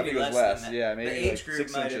 That one I think was less. Yeah, maybe the age like group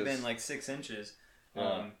 6 might inches. have been like 6 inches.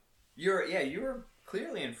 Yeah. You were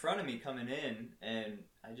clearly in front of me coming in, and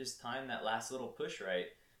I just timed that last little push right.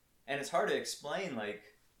 And it's hard to explain like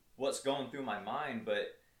what's going through my mind, but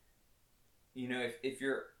if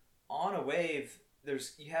you're on a wave,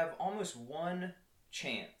 you have almost one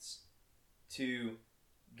chance to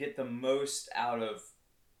get the most out of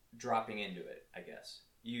dropping into it, I guess.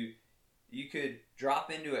 You could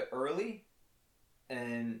drop into it early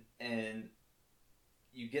and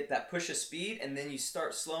you get that push of speed, and then you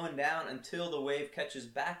start slowing down until the wave catches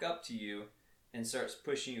back up to you and starts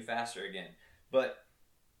pushing you faster again. But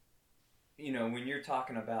when you're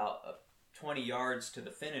talking about 20 yards to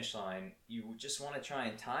the finish line, you just want to try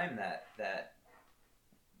and time that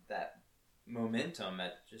momentum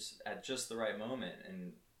at just the right moment.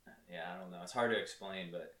 And yeah, I don't know, it's hard to explain,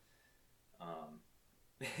 but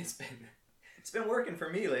it's been working for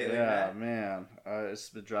me lately. Yeah, man, it's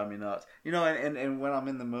been driving me nuts. And when I'm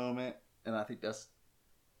in the moment, and I think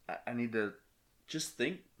I need to just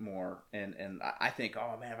think more. And I think,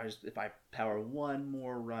 oh man, if I power one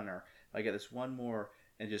more runner, if I get this one more,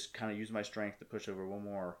 and just kind of use my strength to push over one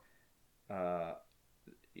more,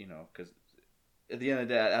 because at the end of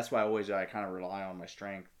the day, that's why I kind of rely on my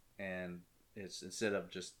strength, and it's instead of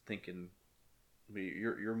just thinking,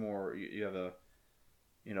 you're more you have a,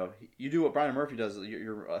 you do what Brian Murphy does.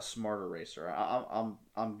 You're a smarter racer.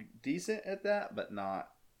 I'm decent at that, but not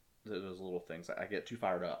those little things. I get too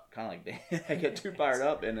fired up, kind of like Dan. I get too fired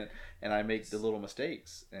up, and I make the little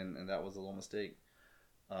mistakes, and that was a little mistake.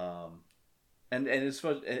 And it's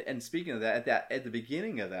fun. And speaking of that, at the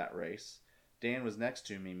beginning of that race, Dan was next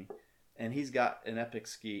to me, and he's got an Epic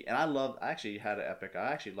ski, and I actually had an Epic.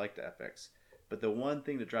 I actually like the Epics, but the one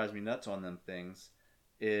thing that drives me nuts on them things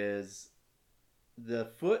is the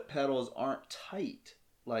foot pedals aren't tight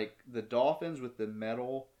like the Dolphins with the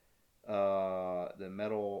metal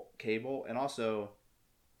cable, and also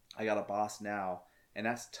I got a Boss now, and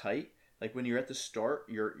that's tight. Like when you're at the start,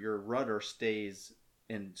 your rudder stays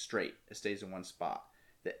in straight. It stays in one spot.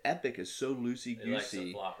 The Epic is so loosey goosey. It likes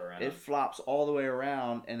to flop around. It flops all the way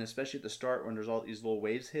around, and especially at the start when there's all these little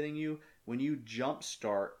waves hitting you. When you jump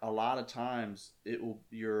start, a lot of times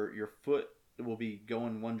your foot will be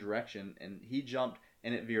going one direction, and he jumped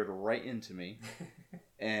and it veered right into me,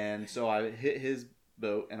 and so I hit his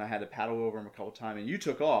boat and I had to paddle over him a couple times, and you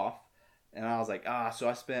took off, and I was like, so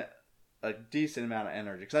I spent a decent amount of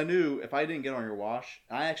energy because I knew if I didn't get on your wash,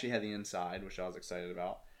 I actually had the inside, which I was excited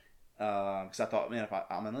about. Because I thought, man, if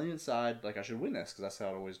I'm on the inside, like I should win this because that's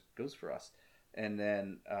how it always goes for us. And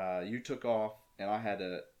then you took off, and I had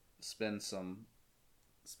to spend some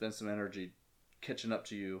energy catching up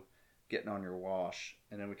to you, getting on your wash,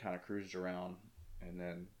 and then we kind of cruised around, and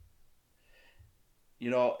then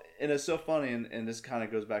and it's so funny, and this kind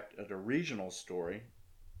of goes back to the regional story,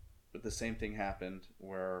 but the same thing happened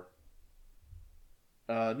where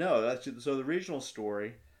so the regional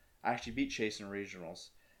story, I actually beat Chase in regionals.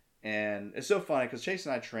 And it's so funny because Chase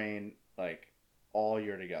and I train like all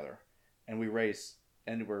year together, and we race,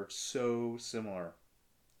 and we're so similar.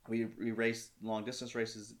 We race long distance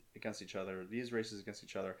races against each other, these races against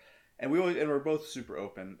each other, and we're both super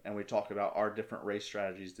open, and we talk about our different race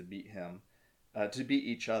strategies to beat him, to beat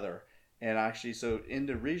each other. And actually, so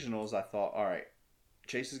into regionals, I thought, all right,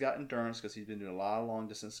 Chase has got endurance because he's been doing a lot of long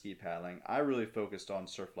distance ski paddling. I really focused on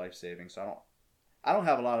surf life saving, so I don't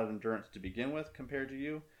have a lot of endurance to begin with compared to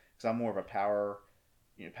you. Because I'm more of a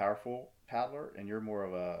powerful paddler, and you're more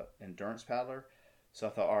of a endurance paddler. So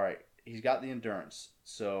I thought, all right, he's got the endurance.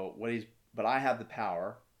 So but I have the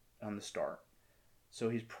power on the start. So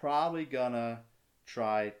he's probably gonna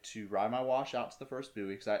try to ride my wash out to the first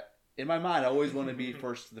buoy. Because in my mind, I always want to be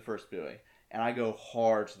first to the first buoy, and I go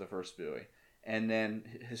hard to the first buoy. And then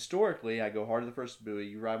historically, I go hard to the first buoy.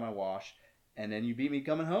 You ride my wash, and then you beat me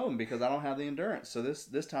coming home because I don't have the endurance. So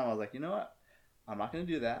this time I was like, you know what? I'm not going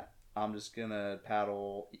to do that. I'm just going to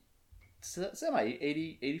paddle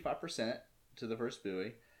 85% to the first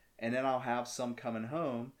buoy, and then I'll have some coming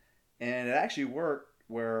home. And it actually worked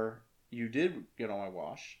where you did get on my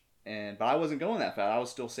wash, but I wasn't going that fast. I was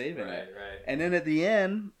still saving it. Right. And then at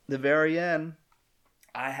the very end,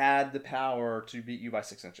 I had the power to beat you by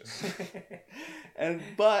 6 inches.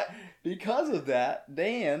 But because of that,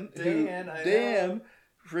 Dan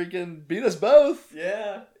freaking beat us both.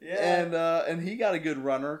 Yeah. And he got a good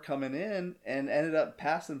runner coming in and ended up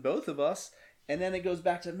passing both of us. And then it goes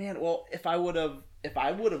back to, man, well, if I would have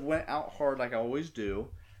went out hard like I always do,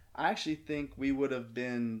 I actually think we would have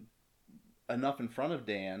been enough in front of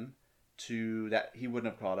Dan to that he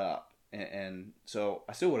wouldn't have caught up. And so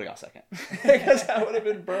I still would have got second because I would have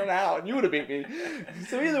been burnt out and you would have beat me.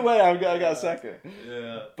 So either way, I got second.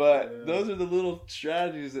 Yeah. But those are the little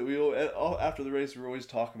strategies that after the race we always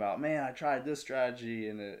talk about. Man, I tried this strategy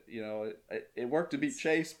and it worked to beat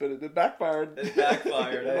Chase, but it backfired. It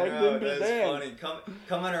backfired. I know. That's funny.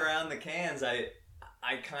 Coming around the cans, I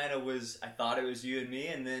thought it was you and me,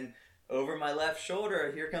 and then over my left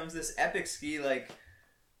shoulder, here comes this Epic ski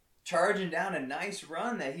charging down a nice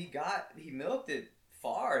run that he milked it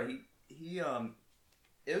far.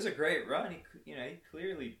 It was a great run. He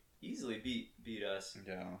clearly easily beat us.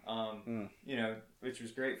 Yeah. Which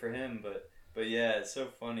was great for him, but yeah, it's so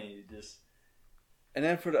funny. And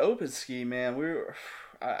then for the open ski, man,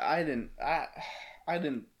 I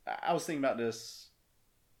was thinking about this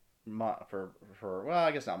for well,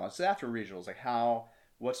 I guess not much. After regionals, like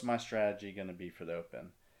what's my strategy going to be for the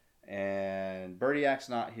open? And Berdiak's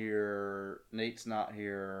not here, Nate's not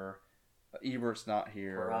here, Ebert's not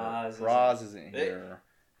here, Praz isn't here.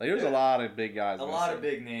 There's a lot of big guys. A lot of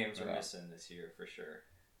big names are missing this year for sure.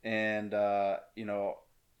 And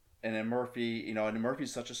and then Murphy, and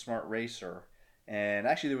Murphy's such a smart racer. And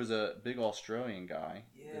actually, there was a big Australian guy.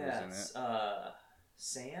 Yeah,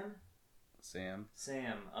 Sam.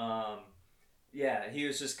 Yeah, he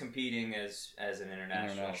was just competing as an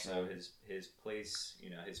international. So his place,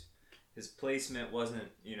 his placement wasn't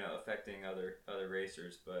affecting other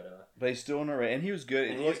racers, but he's still in the race, and he was good.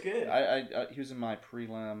 And he was good. He was in my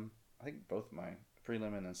prelim. I think both my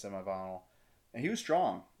prelim and then semifinal, and he was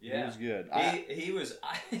strong. Yeah, he was good. He was.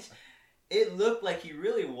 It looked like he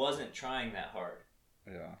really wasn't trying that hard.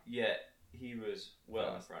 Yeah. Yet he was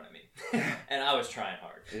well in front of me, and I was trying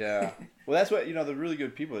hard. Yeah. Well, that's what the really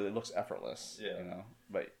good people. It looks effortless. Yeah.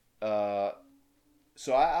 But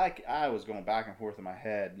so I was going back and forth in my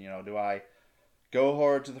head. Do I go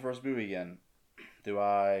hard to the first buoy again? Do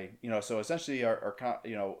I, so essentially our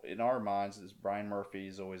in our minds is Brian Murphy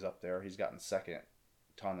is always up there. He's gotten second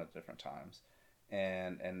a ton of different times,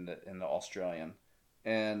 and the Australian,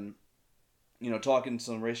 and talking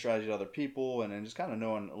some race strategy to other people, and then just kind of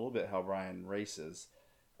knowing a little bit how Brian races.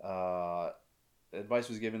 Advice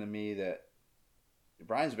was given to me that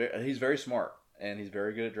he's very smart and he's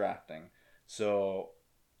very good at drafting. So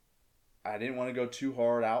I didn't want to go too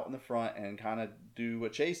hard out in the front and kind of do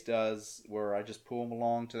what Chase does, where I just pull him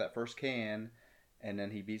along to that first can, and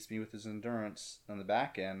then he beats me with his endurance on the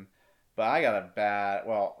back end. But I got a bad,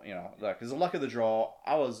 because the luck of the draw,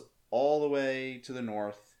 I was all the way to the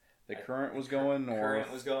north. The current was going north.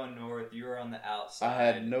 Current was going north. You were on the outside. I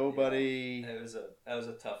had nobody. That was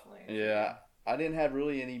a tough lane. Yeah, I didn't have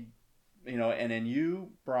really any, and then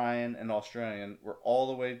you, Brian, and Australian were all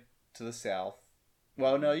the way to the south.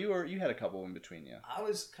 Well, no, you had a couple in between you. I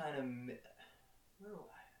was kind of.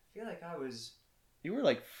 I feel like I was. You were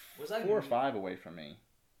like 4 or 5 away from me.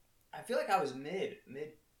 I feel like I was mid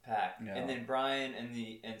pack, no. And then Brian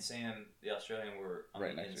and Sam, the Australian, were on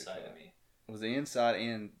right the inside of me. It was the inside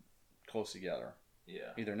and close together.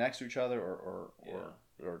 Yeah. Either next to each other or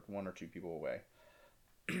 1 or 2 people away.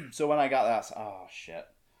 So when I got that, I was, oh shit.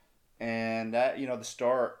 And that, the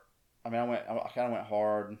start, I kind of went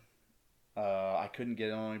hard. I couldn't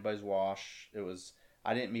get on anybody's wash.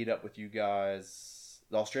 I didn't meet up with you guys.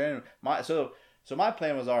 The Australian, so my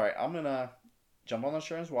plan was, all right, I'm going to jump on the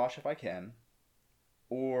Australian's wash if I can,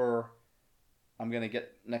 or I'm going to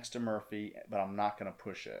get next to Murphy, but I'm not going to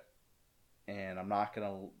push it. And I'm not going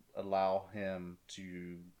to allow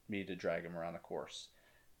me to drag him around the course.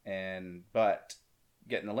 But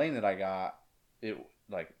getting the lane that I got,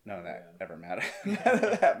 none of that ever mattered. None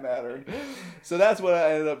of that mattered. So that's what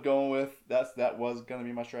I ended up going with. That was going to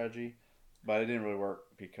be my strategy, but it didn't really work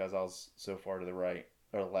because I was so far to the right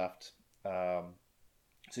or left. So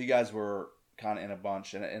you guys were kind of in a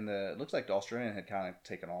bunch, and it looks like the Australian had kind of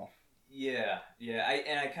taken off. Yeah.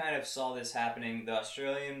 I kind of saw this happening. The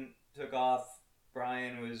Australian took off.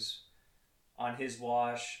 Brian was on his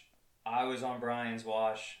wash. I was on Brian's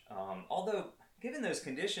wash. Although, given those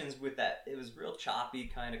conditions with that, it was real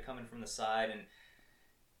choppy, kind of coming from the side, and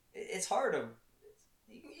it's hard to.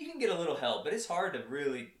 You can get a little help, but it's hard to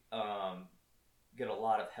really get a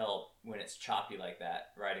lot of help when it's choppy like that,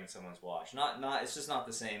 riding someone's wash. It's just not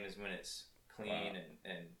the same as when it's clean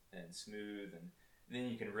and smooth, and then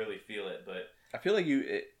you can really feel it. But I feel like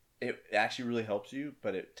it actually really helps you,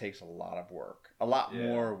 but it takes a lot of work,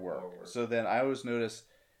 more work. So then I always notice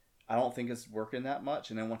I don't think it's working that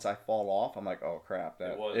much, and then once I fall off, I'm like, oh crap,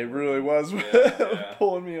 it really was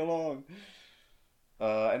pulling me along.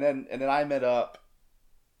 And then I met up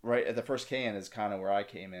right at the first can is kind of where I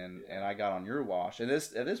came in, and I got on your wash. And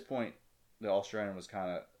at this point, the Australian was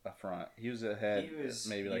kind of a front. He was ahead,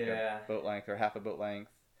 maybe like a boat length or half a boat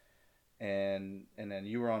length, and then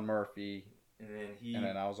you were on Murphy, and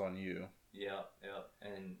then I was on you. Yeah.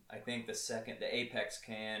 And I think the Apex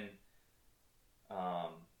can,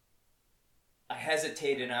 I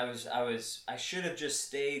hesitated. I should have just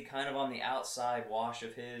stayed kind of on the outside wash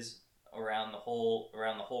of his around the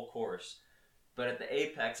whole course. But at the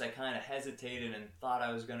Apex, I kind of hesitated and thought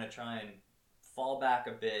I was going to try and fall back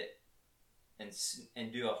a bit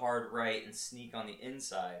and do a hard right and sneak on the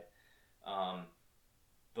inside.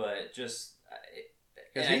 But just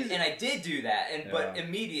and I did do that, but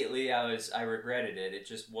immediately I regretted it. It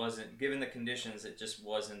just wasn't, given the conditions. It just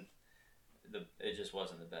wasn't the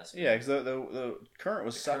best. Yeah, because the current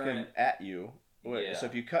was sucking at you. Yeah. So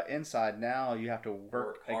if you cut inside now, you have to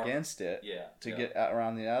work against it to get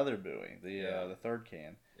around the other buoy, the third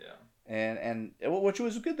can. Yeah. And which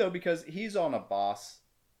was good though, because he's on a Boss.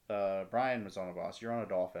 Brian was on a Boss. You're on a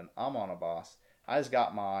Dolphin. I'm on a Boss. I just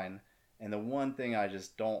got mine. And the one thing I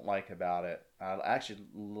just don't like about it, I actually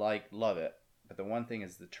love it, but the one thing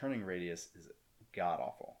is the turning radius is god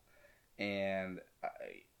awful. And I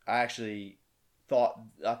actually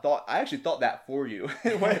I actually thought that for you.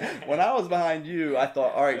 when I was behind you, I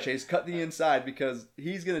thought, all right, Chase, cut the inside because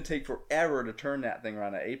he's going to take forever to turn that thing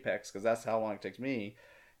around at apex because that's how long it takes me.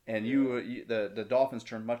 And the Dolphins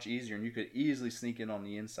turn much easier, and you could easily sneak in on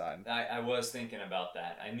the inside. I was thinking about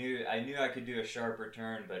that. I knew I could do a sharper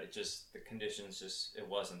turn, but the conditions it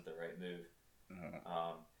wasn't the right move.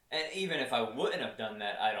 And even if I wouldn't have done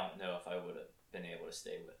that, I don't know if I would have been able to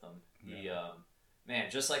stay with him. He, man,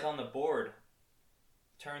 just like on the board,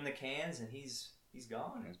 turn the cans and he's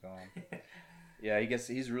gone. He's gone. Yeah,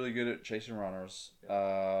 he's really good at chasing runners.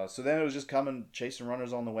 So then it was just chasing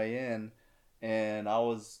runners on the way in, and I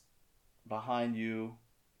was behind you.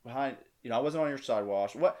 I wasn't on your side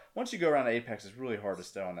wash. Once you go around the apex, it's really hard to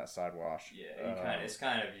stay on that side wash. Yeah,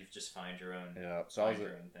 you just find your own. Yeah, so I was your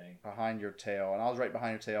own thing behind your tail, and I was right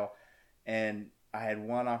behind your tail, and I had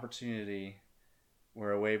one opportunity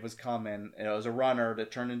where a wave was coming, and it was a runner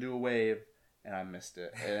that turned into a wave, and I missed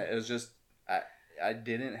it. And it was just I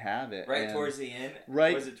didn't have it. Towards the end.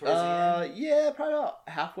 Right. Was it towards the end? Yeah, probably about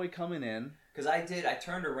halfway coming in. Because I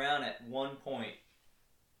turned around at one point.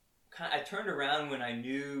 I turned around when I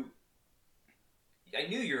knew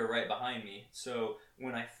you were right behind me. So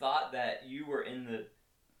when I thought that you were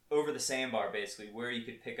over the sandbar, basically, where you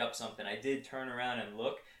could pick up something, I did turn around and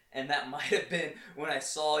look. And that might have been when I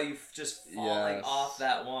saw you just falling off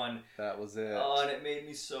that one. That was it. Oh, and it made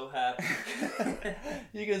me so happy.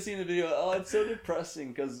 You can see the video. Oh, it's so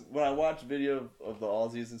depressing because when I watch video of the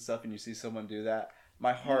Aussies and stuff and you see someone do that,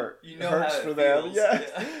 my heart hurts for them. Yeah.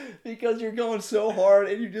 Because you're going so hard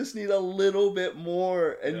and you just need a little bit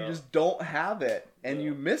more and you just don't have it and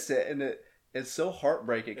you miss it and it's so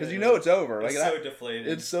heartbreaking because it's over. It's so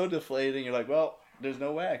deflating. It's so deflating. You're like, well, there's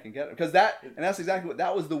no way I can get it because that's exactly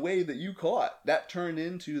that was the wave that you caught. That turned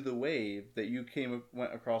into the wave that you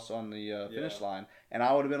went across on the finish line, and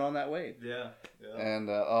I would have been on that wave. Yeah. And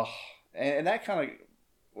and that kind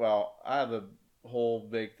of, I have a whole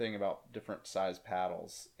big thing about different size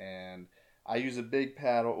paddles, and I use a big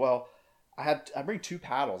paddle. Well, I bring two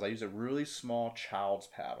paddles. I use a really small child's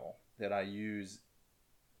paddle that I use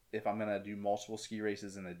if I'm gonna do multiple ski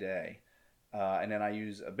races in a day. And then I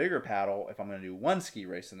use a bigger paddle if I'm going to do one ski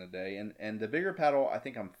race in a day. And the bigger paddle, I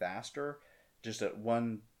think I'm faster just at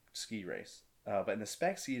one ski race. But in the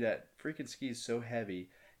spec ski, that freaking ski is so heavy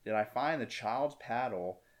that I find the child's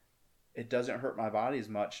paddle, it doesn't hurt my body as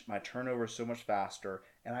much. My turnover is so much faster.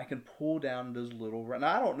 And I can pull down those little runners.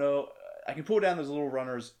 Now, I don't know. I can pull down those little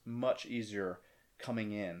runners much easier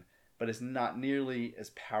coming in. But it's not nearly as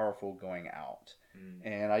powerful going out.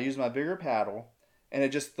 And I use my bigger paddle. And I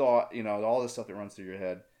just thought, all this stuff that runs through your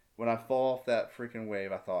head. When I fall off that freaking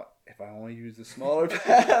wave, I thought, if I only used a smaller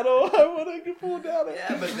paddle, I would have pulled down it.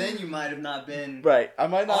 Yeah, but then you might have not been I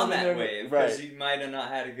might not on that wave because you might have not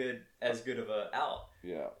had as good of a out.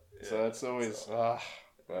 Yeah. So that's always,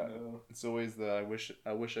 but it's always I wish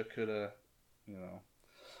I could have,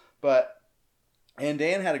 But, and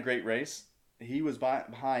Dan had a great race. He was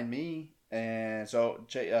behind me, and so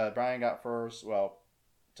Brian got first. Well,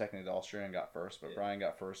 technically the Australian got first, but Brian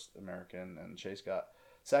got first American and Chase got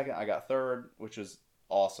second. I got third, which was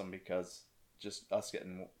awesome because just us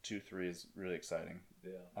getting 2-3 is really exciting.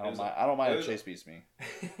 Yeah. I don't mind if Chase beats me.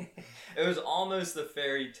 It was almost the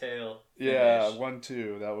fairy tale finish. Yeah,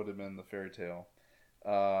 1-2. That would have been the fairy tale.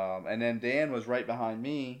 And then Dan was right behind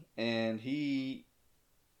me, and I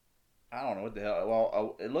don't know what the hell.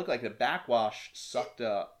 Well, it looked like the backwash sucked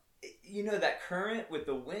up. That current, with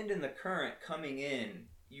the wind and the current coming in,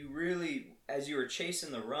 you really, as you were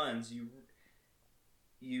chasing the runs,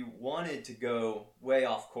 you wanted to go way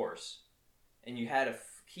off course. And you had to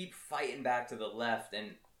keep fighting back to the left.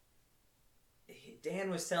 And Dan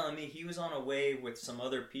was telling me he was on a wave with some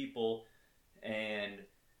other people. And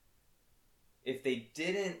if they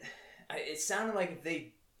didn't... It sounded like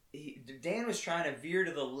Dan was trying to veer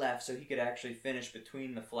to the left so he could actually finish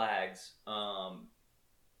between the flags.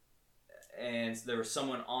 And there was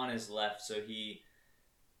someone on his left, so he...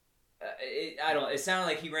 It sounded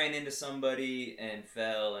like he ran into somebody and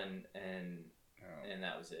fell, and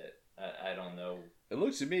that was it. I don't know. It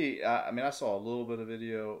looks to me. I saw a little bit of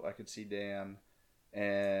video. I could see Dan,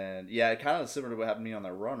 and it kind of similar to what happened to me on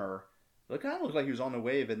that runner. It kind of looked like he was on the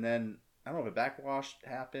wave, and then I don't know if a backwash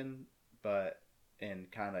happened,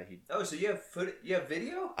 and kind of he. Oh, so you have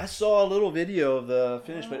video? I saw a little video of the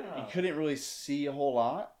finish, but you couldn't really see a whole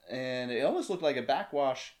lot, and it almost looked like a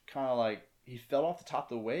backwash, kind of like. He fell off the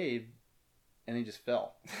top of the wave, and he just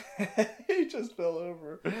fell. He just fell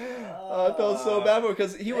over. I felt so bad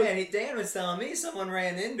because Dan was telling me someone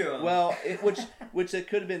ran into him. Well, which it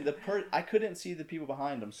could have been I couldn't see the people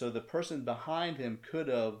behind him, so the person behind him could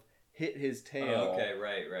have hit his tail. Okay,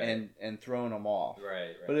 right. And throwing him off.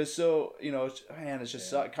 Right. But it's so, it's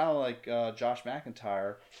just kind of like Josh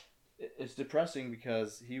McIntyre. It's depressing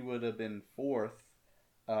because he would have been 4th,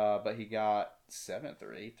 but he got 7th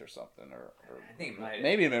or 8th or something. Or I think it might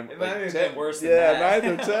have been worse than that.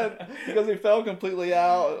 9th or 10th because he fell completely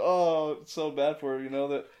out. Oh, it's so bad for him.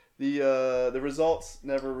 That the results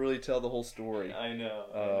never really tell the whole story. I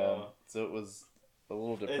know. So it was a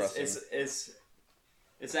little depressing.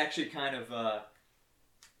 It's actually kind of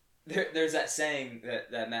there's that saying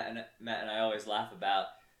that Matt and I always laugh about.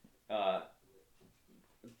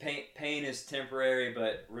 Pain is temporary,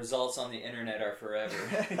 but results on the internet are forever.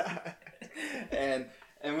 and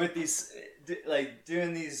with these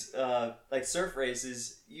doing these surf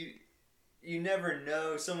races, you never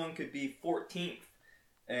know. Someone could be 14th,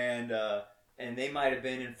 and they might have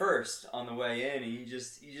been in 1st on the way in, and you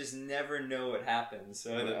just never know what happens. So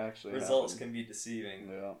the results can be deceiving.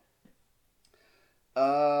 Yeah.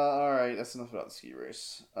 All right, that's enough about the ski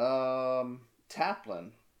race.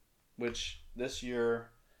 Taplin, which this year,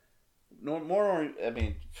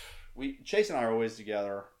 Chase and I are always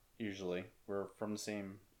together. Usually, we're from the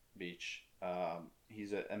same beach.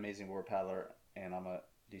 He's an amazing board paddler, and I'm a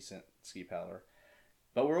decent ski paddler.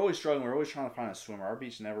 But we're always struggling. We're always trying to find a swimmer. Our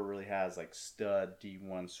beach never really has stud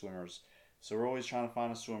D1 swimmers, so we're always trying to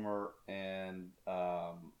find a swimmer. And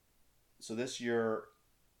so this year,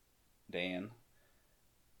 Dan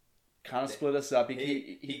kind of split us up.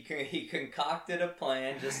 He concocted a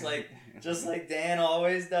plan, just like Dan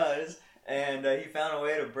always does, and he found a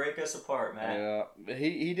way to break us apart, man. Yeah,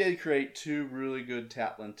 he did create 2 really good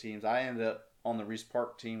Taplin teams. I ended up on the Reese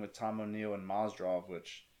Park team with Tom O'Neill and Mazdrov,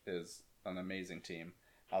 which is an amazing team.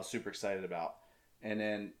 I was super excited about. And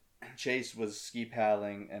then Chase was ski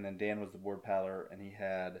paddling, and then Dan was the board paddler, and he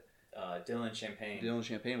had Dylan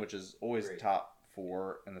Champagne, which is always great. top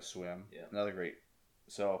 4 in the swim. Yeah. Another great.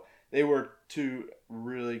 So they were 2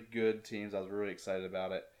 really good teams. I was really excited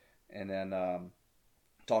about it. And then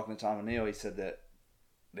talking to Tom O'Neill, he said that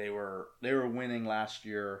they were winning last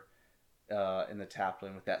year in the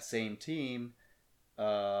Taplin with that same team.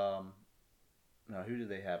 No, who did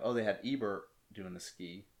they have? Oh, they had Ebert doing the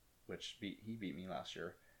ski, which he beat me last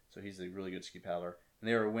year. So he's a really good ski paddler. And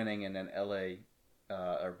they were winning, and then LA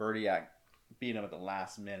or Berdiak beat him at the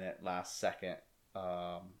last second.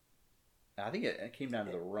 I think it came down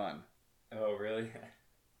to the run. Oh, really?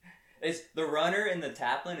 It's the runner in the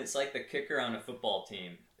Taplin. It's like the kicker on a football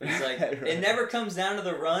team. It's like right. It never comes down to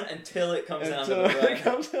the run until it comes down to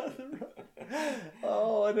the run.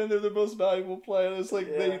 Oh, and then they're the most valuable player. It's like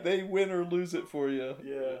they win or lose it for you.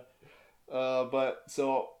 Yeah. But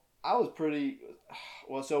so I was pretty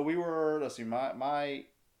well. So we were. Let's see.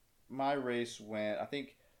 My race went. I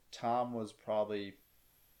think Tom was probably.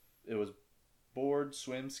 It was board,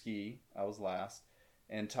 swim, ski. I was last,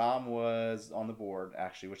 and Tom was on the board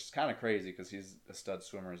actually, which is kind of crazy because he's a stud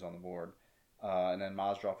swimmer. He's on the board, and then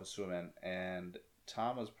Mazdrov was swimming, and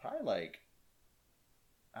Tom was probably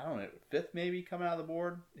I don't know, 5th maybe coming out of the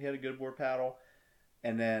board. He had a good board paddle,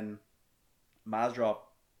 and then Mazdrov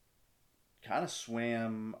kind of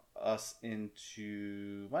swam us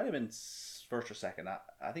into, might have been 1st or 2nd.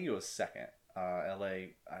 I think it was 2nd.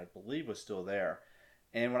 LA, I believe, was still there.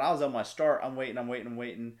 And when I was on my start, I'm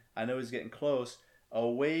waiting. I know he's getting close. A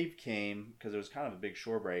wave came because it was kind of a big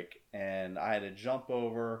shore break, and I had to jump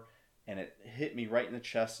over, and it hit me right in the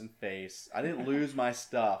chest and face. I didn't lose my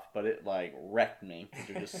stuff, but it wrecked me because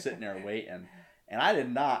you're just sitting there waiting. And I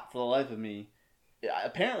did not, for the life of me.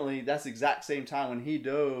 Apparently, that's the exact same time when he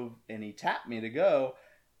dove and he tapped me to go.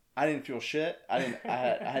 I didn't feel shit. I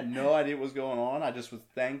had no idea what was going on. I just was,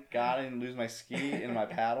 thank God I didn't lose my ski and my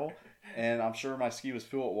paddle. And I'm sure my ski was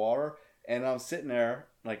filled with water. And I'm sitting there,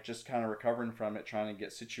 just kind of recovering from it, trying to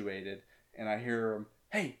get situated. And I hear him,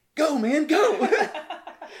 "Hey, go, man, go!"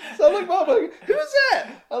 So I look behind me, who's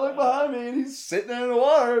that? I look behind me, and he's sitting there in the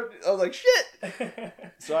water. I was like, shit!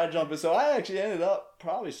 So I jump in. So I actually ended up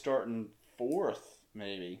probably starting 4th,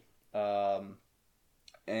 maybe. And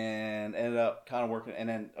ended up kind of working. And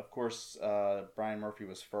then, of course, Brian Murphy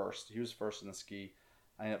was 1st. He was 1st in the ski.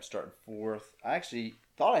 I ended up starting 4th. I actually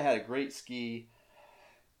thought I had a great ski.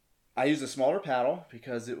 I used a smaller paddle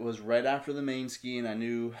because it was right after the main ski, and I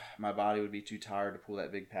knew my body would be too tired to pull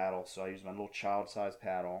that big paddle. So I used my little child-sized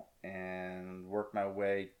paddle and worked my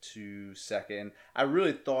way to 2nd. I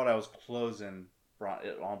really thought I was closing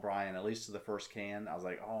on Brian, at least to the first can. I was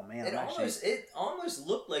like, oh man, it almost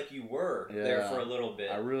looked like you were there for a little bit.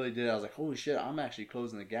 I really did. I was like, holy shit, I'm actually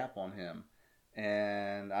closing the gap on him.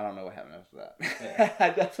 And I don't know what happened after that. Yeah. I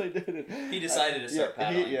definitely didn't. He decided to start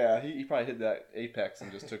paddling. He probably hit that apex and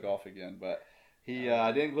just took off again. But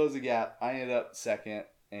I didn't close the gap. I ended up second,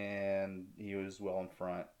 and he was well in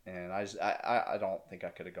front. And I don't think I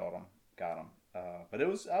could have got him. But it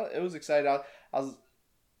was exciting.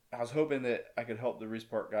 I was hoping that I could help the Reese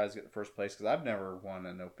Park guys get the first place because I've never won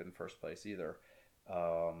an open first place either.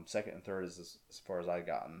 Second and third is as far as I've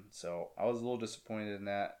gotten. So I was a little disappointed in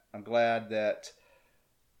that. I'm glad that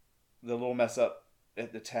the little mess up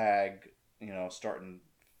at the tag, starting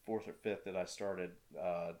fourth or fifth that I started,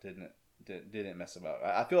 didn't mess them up.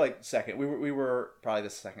 I feel like second. We were probably the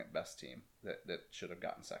second best team that should have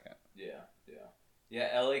gotten second. Yeah.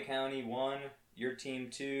 LA County 1, your team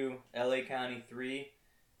 2, LA County 3.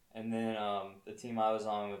 And then the team I was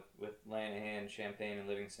on with Lanahan, Champaign, and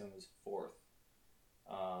Livingston was 4th.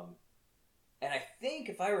 And I think,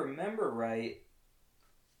 if I remember right,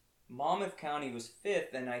 Monmouth County was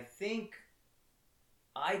 5th, and I think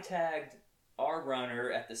I tagged our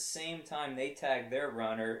runner at the same time they tagged their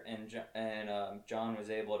runner, and John was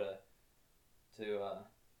able to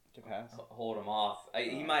pass, hold him off.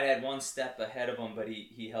 He might have had one step ahead of him, but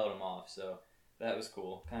he held him off, so that was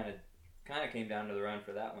cool. Kind of came down to the run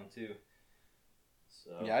for that one too.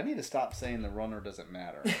 So yeah, I need to stop saying the runner doesn't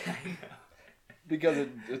matter. I know. Because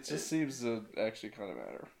it just seems to actually kind of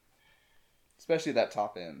matter. Especially that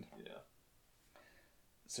top end. Yeah.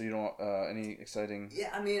 So you don't any exciting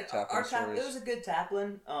Yeah, I mean, our it was a good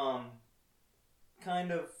tackling.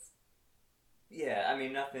 Kind of, yeah, I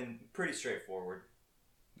mean, nothing, pretty straightforward.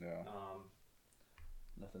 Yeah.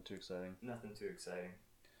 Nothing too exciting. Nothing too exciting.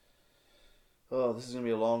 Oh, this is going to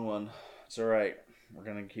be a long one. It's all right. We're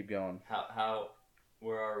going to keep going.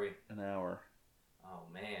 Where are we? An hour. Oh,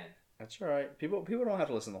 man. That's all right. People don't have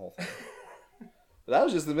to listen to the whole thing. But that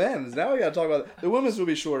was just the men's. Now we got to talk about the women's. Will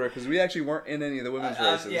be shorter because we actually weren't in any of the women's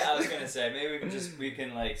races. Yeah, I was gonna say maybe we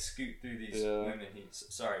can like scoot through these women heats.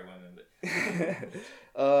 Sorry, women,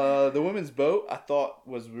 but the women's boat I thought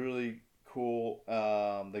was really cool.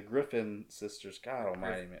 The Griffin sisters, God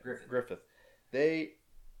Almighty, Griffith.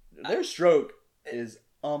 Their stroke is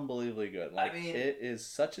unbelievably good. Like, I mean, it is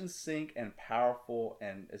such in sync and powerful,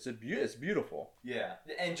 and it's beautiful. Yeah,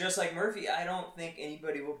 and just like Murphy, I don't think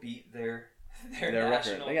anybody will beat their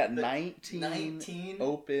record. They got 19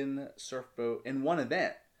 open surf boat in one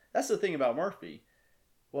event. That's the thing about Murphy.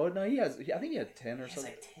 Well, no, I think he had 10 or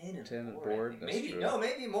something. Like 10 at board. Maybe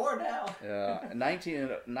more now. Yeah,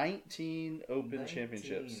 19 open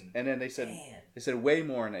championships, and then they said way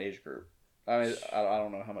more in the age group. I mean, I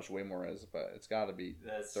don't know how much way more is, but it's got to be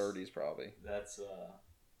 30s probably. That's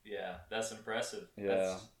that's impressive.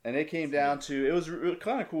 Yeah, and it came down to it was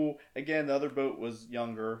kind of cool. Again, the other boat was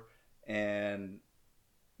younger. And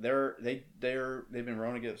they've been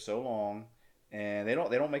rowing together so long, and they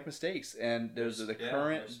don't make mistakes. And the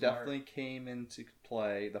current definitely came into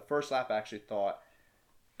play. The first lap I actually thought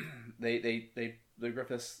the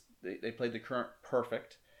Griffiths they played the current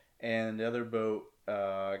perfect, and the other boat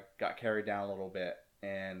got carried down a little bit.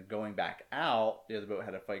 And going back out, the other boat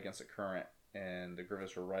had to fight against the current, and the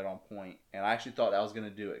Griffiths were right on point. And I actually thought that was going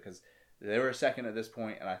to do it because they were second at this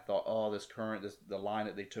point, and I thought, this current, the line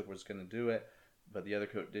that they took was going to do it, but the other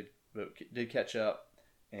coat did catch up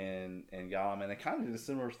and got them, and they kind of did a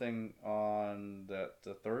similar thing on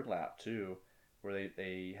the third lap too, where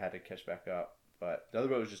they had to catch back up, but the other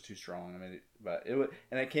boat was just too strong. I mean,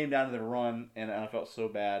 it came down to the run, and I felt so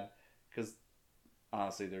bad because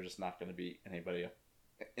honestly, they're just not going to beat anybody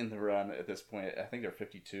in the run at this point. I think they're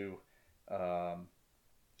 52.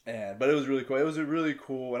 But it was really cool. It was a really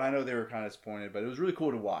cool, and I know they were kind of disappointed, but it was really cool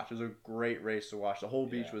to watch. It was a great race to watch. The whole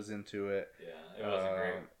beach was into it. Yeah, it was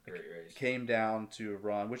a great race. It came down to a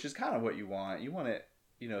run, which is kind of what you want. You want it,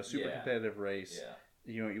 super competitive race. Yeah.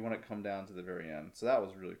 You want it to come down to the very end. So that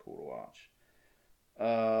was really cool to watch.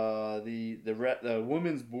 The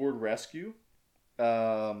women's board rescue,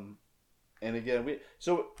 and again we're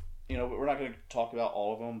not going to talk about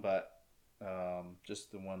all of them, but.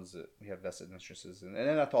 Just the ones that we have vested interests in, and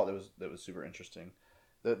then I thought that was super interesting.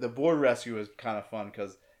 The board rescue was kind of fun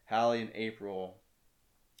because Hallie and April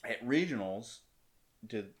at regionals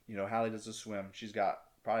Hallie does a swim. She's got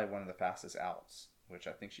probably one of the fastest outs, which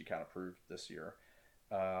I think she kind of proved this year.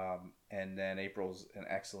 And then April's an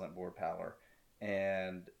excellent board paddler,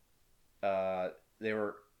 and they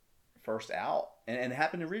were first out, and it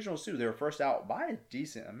happened in regionals too. They were first out by a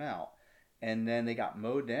decent amount. And then they got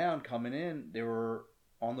mowed down coming in. They were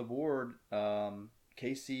on the board.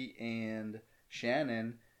 Casey and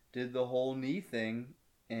Shannon did the whole knee thing,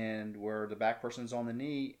 and where the back person's on the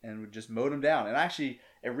knee, and would just mowed them down. And actually,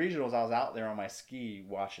 at regionals, I was out there on my ski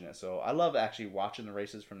watching it. So I love actually watching the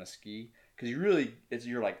races from the ski because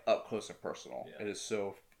you're like up close and personal. Yeah. It's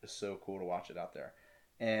so cool to watch it out there.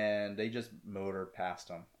 and they just motored past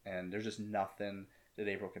them. And there's just nothing that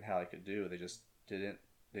April and Hallie could do. They just didn't.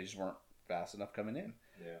 They just weren't fast enough coming in.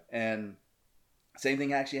 Yeah. And same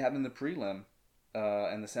thing actually happened in the prelim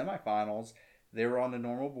and the semifinals. They were on the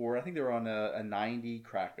normal board. I think they were on a 90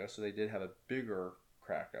 Kraka, so they did have a bigger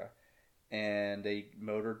Kraka, and they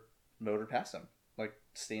motored past them, like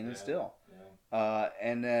standing still. Yeah.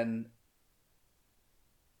 And then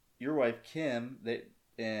your wife Kim,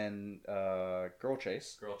 in Girl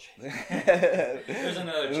Chase. Girl Chase. There's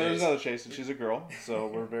another Chase. There's another Chase, and she's a girl. So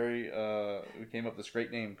we're very. We came up with this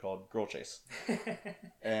great name called Girl Chase.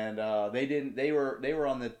 And they didn't. They were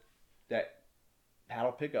on that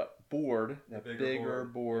paddle pickup board, that bigger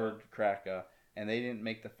board Kraka, and they didn't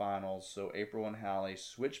make the finals. So April and Hallie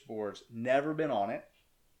switched boards. Never been on it.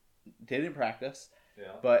 They didn't practice.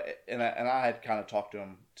 Yeah. But I had kind of talked to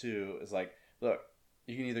them too. It's like, look,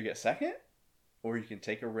 you can either get second, or you can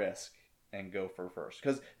take a risk and go for first,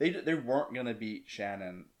 because they weren't gonna beat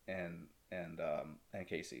Shannon and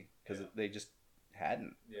Casey, because they just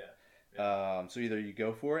hadn't. Yeah. So either you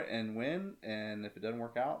go for it and win, and if it doesn't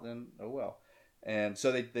work out, then oh well. And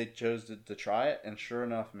so they chose to try it, and sure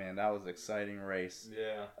enough, man, that was an exciting race.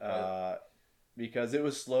 Yeah. Because it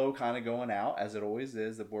was slow, kind of going out, as it always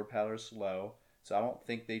is. The board paddler is slow, so I don't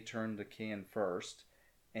think they turned the can first.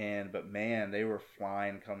 But man, they were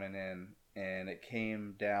flying coming in. And it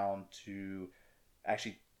came down to,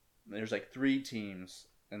 actually, there's like 3 teams.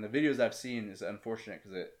 And the videos I've seen is unfortunate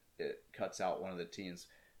because it cuts out one of the teams.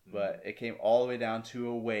 Mm-hmm. But it came all the way down to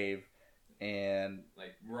a wave. And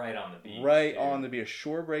like right on the beach. Right on the beach. A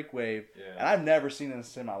shore break wave. Yeah. And I've never seen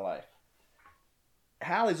this in my life.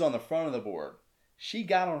 Hallie's on the front of the board. She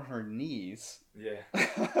got on her knees. Yeah.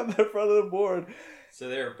 On the front of the board. So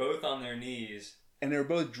they were both on their knees. And they were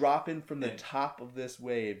both dropping from the top of this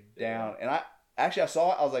wave down. And I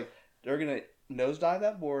saw it. I was like, they're going to nosedive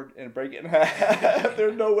that board and break it in half.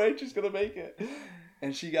 There's no way she's going to make it.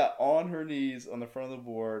 And she got on her knees on the front of the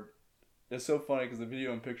board. It's so funny because the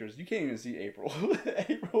video and pictures, you can't even see April.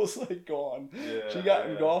 April's like gone. Yeah, she got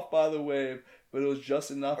engulfed by the wave, but it was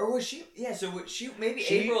just enough. Or was she? Yeah, so maybe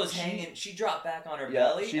April is hanging. She dropped back on her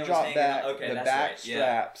belly. She dropped back. Okay, the that's back right.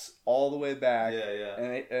 straps all the way back.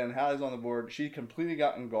 Yeah. And Hallie's on the board. She completely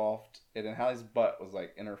got engulfed, and then Hallie's butt was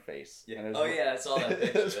like in her face. Yeah. I saw that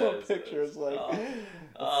picture. There's one picture. It's like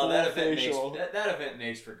that event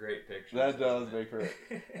makes for great pictures. That does make for it.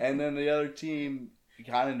 And then the other team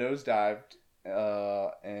kind of nosedived,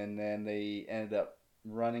 and then they ended up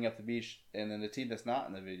running up the beach, and then the team that's not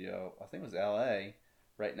in the video, I think it was LA,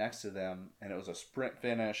 right next to them, and it was a sprint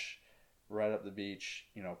finish right up the beach,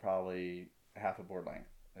 probably half a board length.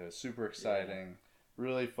 It was super exciting,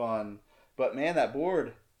 really fun. But man, that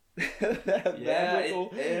board, it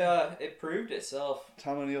proved itself.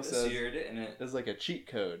 Tom O'Neill this says year, didn't it? It's like a cheat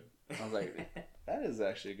code. I was like, that is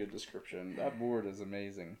actually a good description. That board is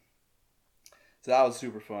amazing. So that was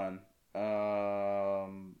super fun.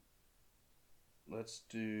 Let's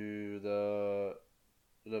do the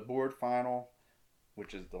board final,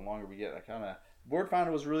 which is the longer we get. Board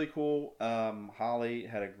final was really cool. Holly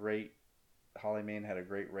Main had a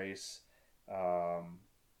great race. Won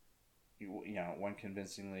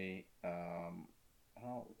convincingly. I'm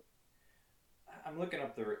looking it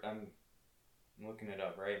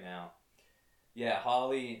up right now. Yeah,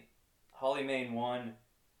 Holly Main won.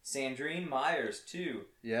 Sandrine Myers too.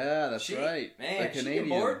 Yeah, that's right. Man, the Canadian. She can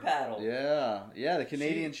board paddle. Yeah, the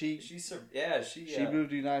Canadian. She moved to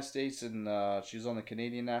the United States, and she was on the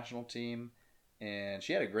Canadian national team, and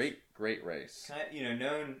she had a great race.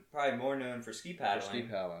 Probably more known for ski paddling.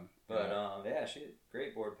 But she's a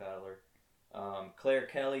great board paddler. Claire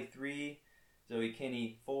Kelly 3, Zoe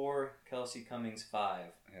Kinney 4, Kelsey Cummings 5.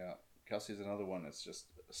 Yeah, Kelsey's another one that's just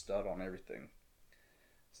a stud on everything.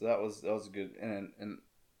 So that was good, and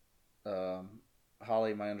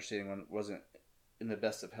Holly, my understanding, wasn't in the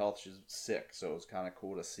best of health. She was sick, so it was kind of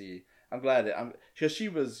cool to see. I'm glad that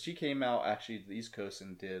because she came out actually to the East Coast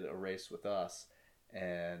and did a race with us,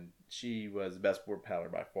 and she was the best board paddler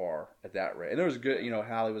by far at that race. And there was good,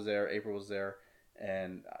 Holly was there, April was there,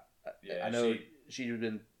 and I know she had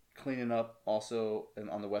been cleaning up also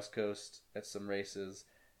on the West Coast at some races,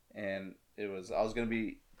 and it was going to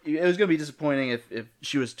be disappointing if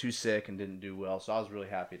she was too sick and didn't do well. So I was really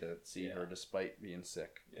happy to see her despite being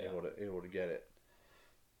sick, able to get it.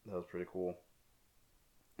 That was pretty cool.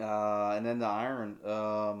 And then the iron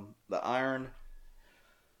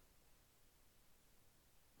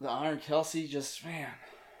Kelsey just, man.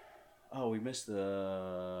 Oh, we missed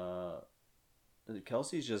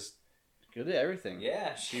Kelsey's just good at everything.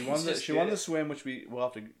 Yeah, she won the swim, which we'll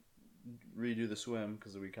have to redo the swim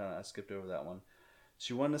because I skipped over that one.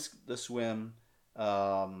 She won the swim.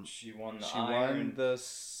 She won the she iron. won the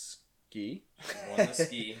ski. She won the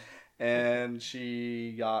ski. And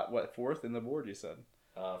she got, what, 4th in the board, you said?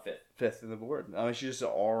 5th. 5th in the board. I mean, she's just an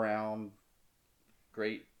all-around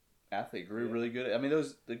great athlete. Grew really good. I mean,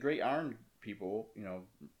 the great iron people, you know,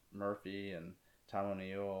 Murphy and Tom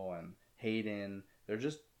O'Neill and Hayden,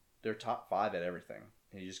 they're top 5 at everything.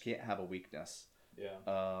 And you just can't have a weakness.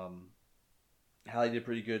 Yeah. Hallie did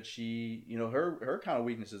pretty good. She, you know, her kind of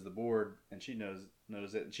weakness is the board, and she knows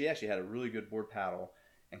it. And she actually had a really good board paddle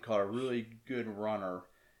and caught a really good runner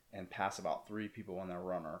and passed about 3 people on their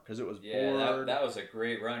runner because it was board. That was a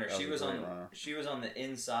great runner. She was on the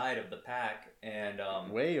inside of the pack and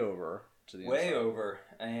way over to the way inside. over,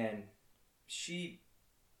 and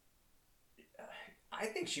I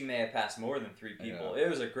think she may have passed more than 3 people. Yeah. It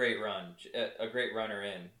was a great run, a great runner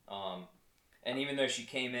in. And even though she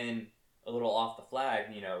came in a little off the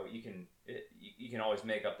flag, you know, you can always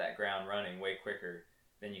make up that ground running way quicker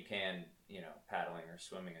than you can, you know, paddling or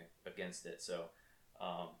swimming against it. So,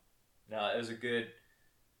 no, it was a good.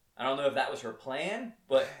 I don't know if that was her plan,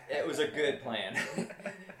 but it was a good plan.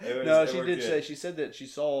 She said that she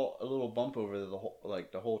saw a little bump over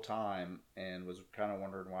the whole time and was kind of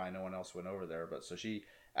wondering why no one else went over there. But so she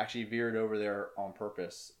actually veered over there on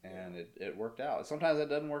purpose, and it worked out. Sometimes that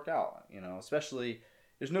doesn't work out, you know, especially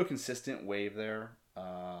there's no consistent wave there.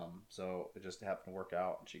 So it just happened to work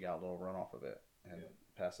out, and she got a little run off of it and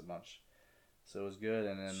passed a bunch. So it was good,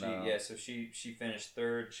 and then she finished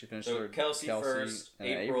 3rd. She finished 3rd. Kelsey 1st, and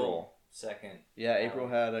April 2nd. Yeah, April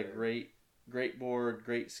had a great board,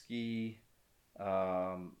 great ski,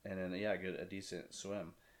 and then a decent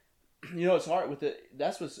swim. You know, it's hard with it.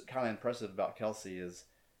 That's what's kind of impressive about Kelsey is,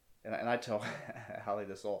 and I tell Hallie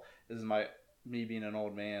this all. This is me being an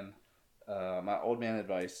old man. My old man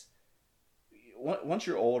advice. Once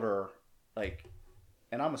you're older, like,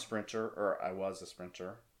 and I'm a sprinter, or I was a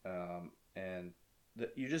sprinter. And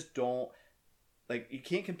you just don't, like, you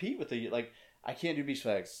can't compete with I can't do beach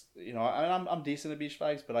flags. You know, I'm decent at beach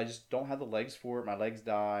flags, but I just don't have the legs for it. My legs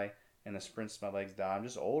die, and the sprints, my legs die. I'm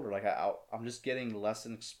just older. Like, I'm just getting less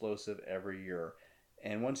explosive every year.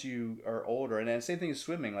 And once you are older, and then same thing as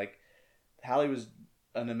swimming. Like, Hallie was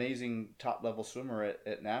an amazing top level swimmer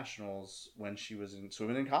at nationals when she was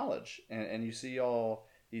swimming in college, and you see all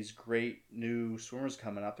these great new swimmers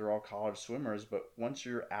coming up. They're all college swimmers, but once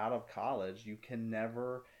you're out of college,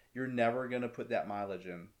 you're never going to put that mileage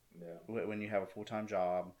in. Yeah. When you have a full-time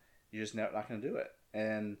job, you're just not going to do it.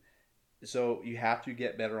 And so you have to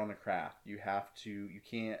get better on the craft. You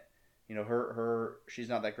can't, you know, she's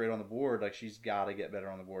not that great on the board. Like, she's got to get better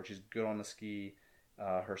on the board. She's good on the ski.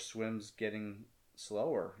 Her swim's getting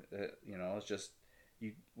slower. You know, it's just,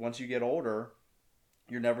 once you get older,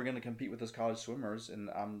 you're never going to compete with those college swimmers, and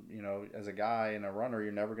I'm, you know, as a guy and a runner,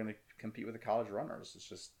 you're never going to compete with the college runners. It's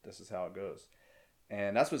just, this is how it goes.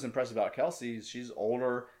 And that's what's impressive about Kelsey. She's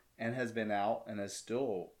older and has been out and is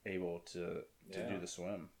still able to do the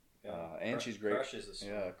swim. Yeah. And she's great. Crushes the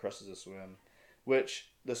swim. Yeah, crushes the swim.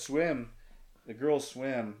 Which, the girls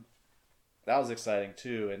swim, that was exciting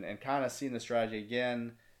too. And kind of seeing the strategy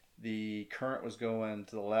again. The current was going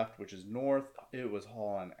to the left, which is north. It was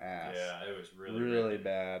hauling ass. Yeah, it was really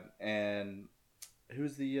bad. And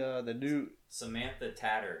who's the new Samantha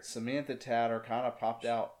Tatter? Samantha Tatter kind of popped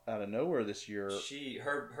out of nowhere this year.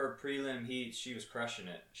 Her prelim heat, she was crushing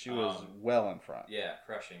it. She was well in front. Yeah,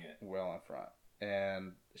 crushing it. Well in front,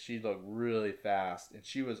 and she looked really fast. And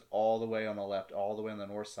she was all the way on the left, all the way on the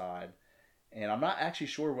north side. And I'm not actually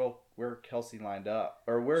sure where Kelsey lined up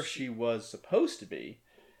or where she was supposed to be.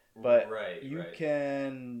 But you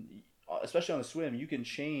can, especially on the swim, you can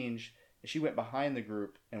change. She went behind the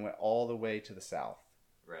group and went all the way to the south.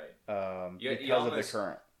 Right. Because of the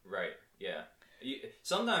current. Right. Yeah.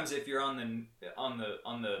 Sometimes if you're on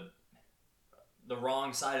the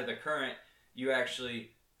wrong side of the current, you actually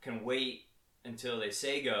can wait until they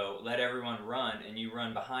say go, let everyone run, and you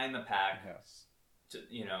run behind the pack. Yes. To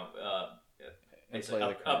basically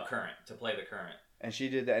up current to play the current. And she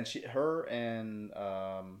did that, and her and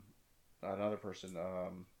another person,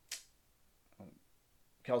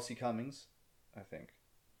 Kelsey Cummings, I think.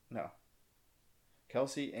 No.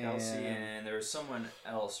 Kelsey and there was someone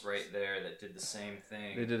else right there that did the same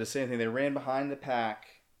thing. They did the same thing. They ran behind the pack,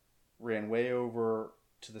 ran way over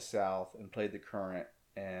to the south, and played the current,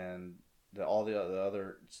 and all the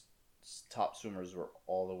other top swimmers were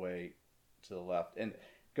all the way to the left. And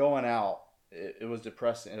going out, it was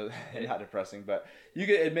depressing. It was not depressing, but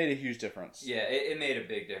it made a huge difference. Yeah, it made a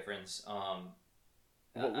big difference.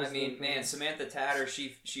 Samantha Tatter,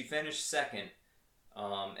 she finished second,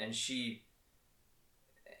 and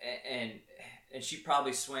and she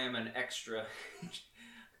probably swam an extra.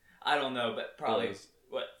 I don't know, but probably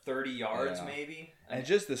 30 yards maybe. And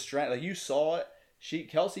just the strength, like you saw it.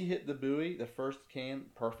 Kelsey hit the buoy, the first can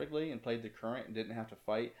perfectly, and played the current and didn't have to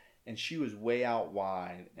fight. And she was way out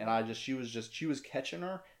wide, and she was catching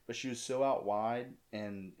her, but she was so out wide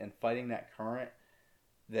and fighting that current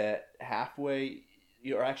that halfway,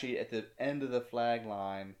 or actually at the end of the flag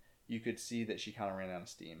line, you could see that she kind of ran out of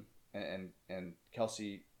steam, and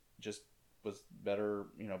Kelsey just was better,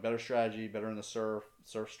 better strategy, better in the surf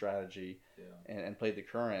strategy, and played the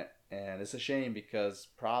current. And it's a shame because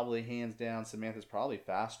probably hands down Samantha's probably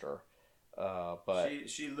faster. But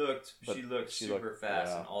she looked super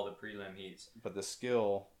fast in all the prelim heats. But the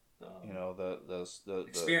skill, the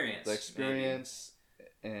experience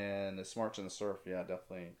and the smarts in the surf,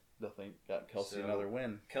 definitely got Kelsey another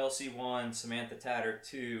win. Kelsey 1, Samantha Tatter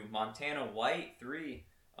 2, Montana White 3.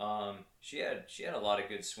 She had a lot of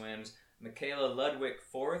good swims. Michaela Ludwig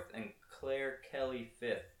 4th and Claire Kelly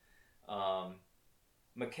 5th.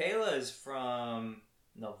 Michaela is from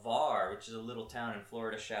Navarre, which is a little town in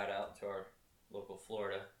Florida. Shout out to our local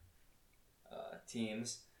Florida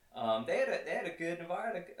teams. They had a good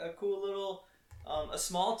Navarre, a cool little, a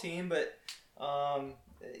small team, but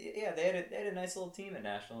they had a nice little team at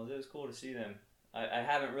nationals. It was cool to see them. I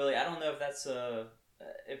haven't really. I don't know if that's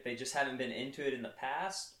if they just haven't been into it in the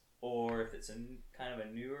past, or if it's kind of a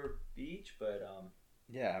newer beach. But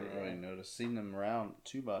I haven't really noticed seeing them around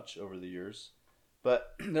too much over the years.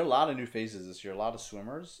 But there are a lot of new faces this year. A lot of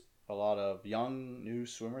swimmers, a lot of young new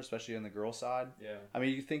swimmers, especially on the girl side. Yeah. I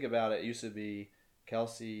mean, you think about it. It used to be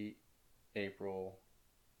Kelsey, April,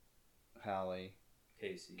 Hallie,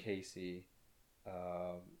 Casey,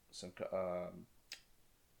 I'm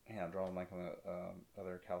drawing a blank on the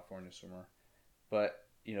other California swimmer, but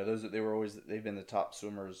they've been the top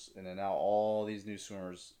swimmers, and then now all these new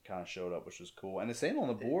swimmers kind of showed up, which was cool. And the same on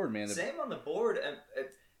the board, man. Same on the board, and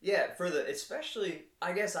especially,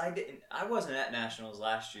 I guess I wasn't at nationals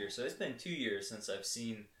last year, so it's been 2 years since I've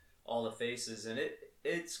seen all the faces, and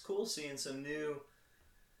it's cool seeing some new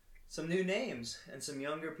names and some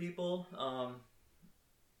younger people.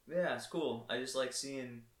 It's cool. I like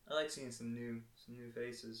seeing some new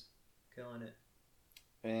faces killing it.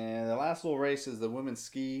 And the last little race is the women's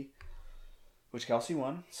ski, which Kelsey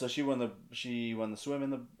won. So she won the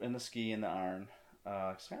swim in the ski and the iron.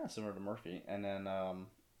 It's kind of similar to Murphy, and then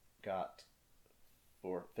got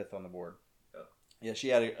 5th on the board. Oh. Yeah, she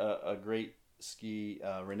had a great ski.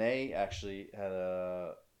 Renee actually had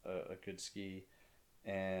a good ski,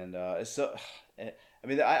 and I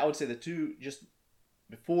would say the two just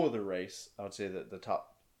before the race, I would say that the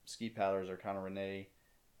top ski paddlers are kind of Renee,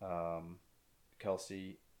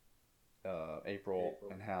 Kelsey, April,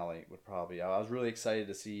 and Hallie would probably. I was really excited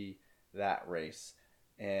to see that race,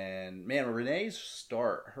 and man, Renee's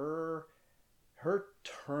start, her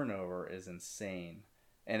turnover is insane,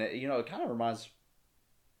 and it kind of reminds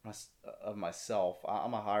of myself.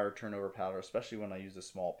 I'm a higher turnover paddler, especially when I use a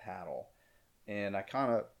small paddle, and I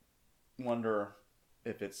kind of wonder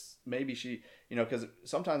if it's maybe she, because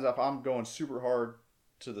sometimes if I'm going super hard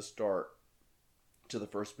to the start, to the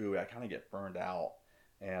first buoy, I kind of get burned out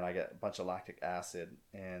and I get a bunch of lactic acid.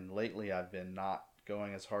 And lately I've been not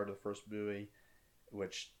going as hard to the first buoy,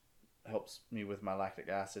 which helps me with my lactic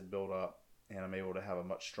acid buildup, and I'm able to have a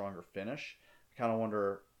much stronger finish. I kind of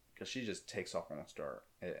wonder, because she just takes off on the start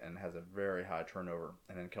and has a very high turnover,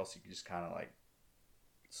 and then Kelsey just kind of like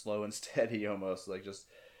slow and steady almost, like just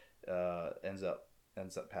ends up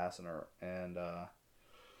passing her. And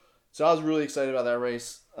so I was really excited about that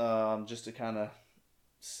race, just to kind of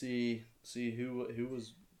see who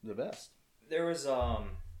was the best. There was a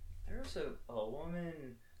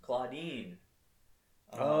woman, Claudine.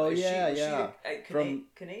 Is she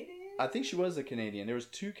Canadian? I think she was a Canadian. There was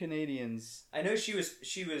 2 Canadians. I know she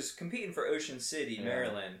was competing for Ocean City,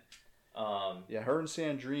 Maryland. Her and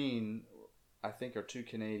Sandrine, I think, are 2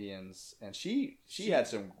 Canadians, and she had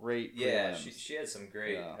some great prelims. Yeah, she had some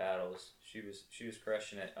great paddles. She was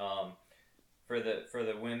crushing it. For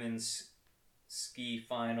the women's ski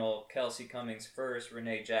final, Kelsey Cummings 1st,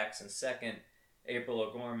 Renee Jackson 2nd, April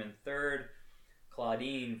O'Gorman 3rd,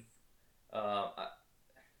 Claudine.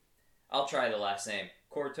 I'll try the last name.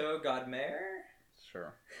 Courteau Godmer?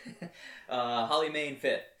 Sure. Holly Main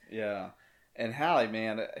 5th. Yeah. And Hallie,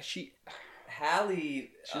 man,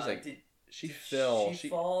 Hallie, she's like, she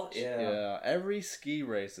fall? Yeah. Every ski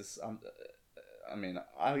race is,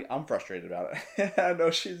 I'm frustrated about it. I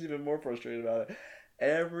know she's even more frustrated about it.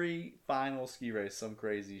 Every final ski race, some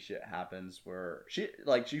crazy shit happens where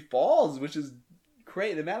she falls, which is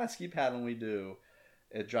great. The amount of ski paddling we do,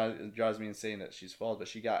 it drives me insane that she's falls. But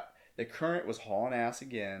the current was hauling ass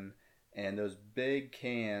again, and those big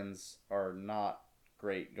cans are not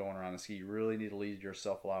great going around the ski. You really need to leave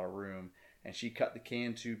yourself a lot of room. And she cut the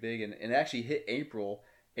can too big, and it actually hit April.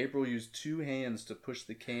 April used 2 hands to push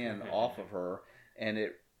the can off of her,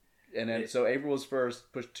 so April was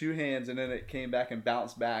first, pushed 2 hands, and then it came back and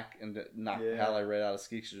bounced back and knocked Hallie right out of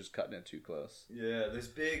ski. She was just cutting it too close. Yeah, there's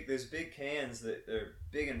big big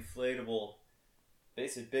inflatable,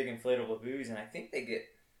 basically big inflatable buoys, and I think they get,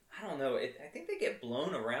 I don't know, I think they get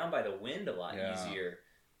blown around by the wind a lot easier.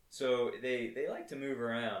 So they like to move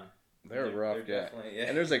around. They're rough, yeah.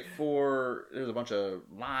 And there's like there's a bunch of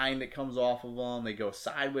line that comes off of them. They go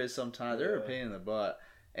sideways sometimes. They're a pain in the butt.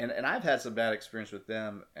 And I've had some bad experience with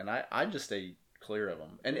them, and I just stay clear of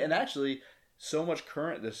them. And actually, so much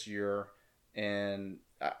current this year, and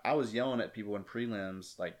I was yelling at people in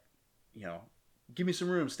prelims, like, give me some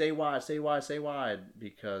room, stay wide,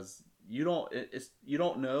 because you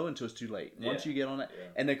don't know until it's too late. Once you get on it,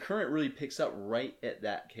 and the current really picks up right at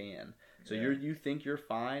that can. So you think you're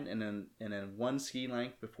fine, and then 1 ski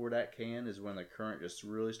length before that can is when the current just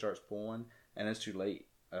really starts pulling, and it's too late.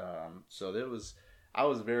 So I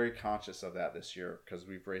was very conscious of that this year because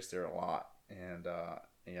we've raced there a lot, and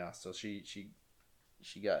so she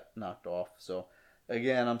got knocked off. So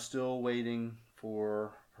again, I'm still waiting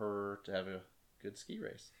for her to have a good ski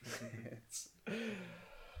race.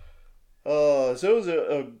 So it was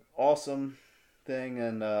a awesome thing,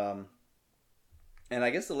 and I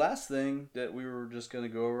guess the last thing that we were just going to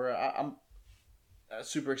go over, I'm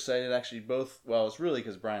super excited actually. It's really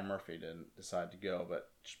because Brian Murphy didn't decide to go, but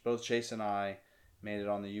both Chase and I made it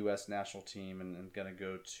on the U.S. national team and going to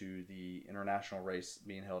go to the international race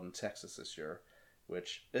being held in Texas this year,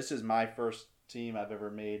 which this is my first team I've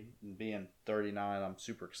ever made. And being 39, I'm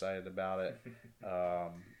super excited about it.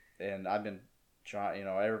 And I've been trying,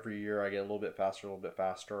 every year I get a little bit faster.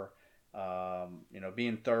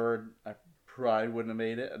 Being third, I probably wouldn't have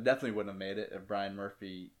made it. I definitely wouldn't have made it if Brian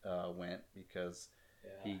Murphy went, because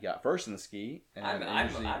he got first in the ski. And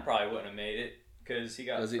I probably wouldn't have made it because he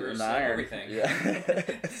got first in everything. Yeah.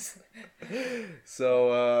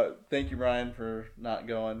 So thank you, Brian, for not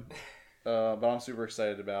going. But I'm super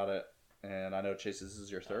excited about it, and I know, Chase, this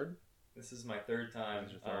is your third. This is my third time.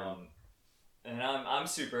 And I'm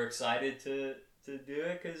super excited to do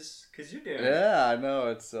it because you're doing it. Yeah, I know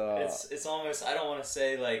it's almost, I don't want to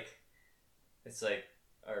say like. It's like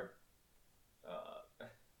I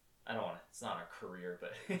don't want to. It's not our career,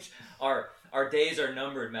 but our days are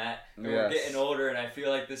numbered, Matt. And we're getting older, and I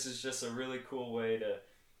feel like this is just a really cool way to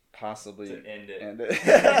possibly end it.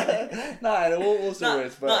 We'll see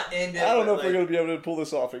ways, but not end it. I don't know if we're going to be able to pull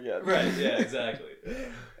this off again. Right? Yeah, exactly.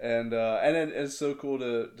 And then it's so cool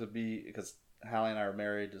to be, because Hallie and I are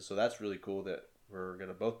married, so that's really cool that we're going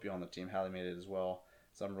to both be on the team. Hallie made it as well,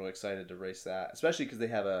 so I'm really excited to race that, especially because they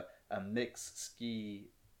have a mixed ski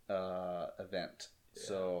event. Yeah.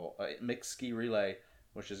 So a mixed ski relay,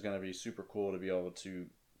 which is going to be super cool to be able to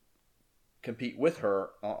compete with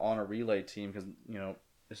her on a relay team, because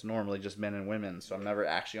it's normally just men and women, so I'm never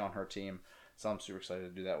actually on her team. So I'm super excited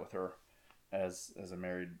to do that with her as a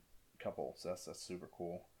married couple. So that's super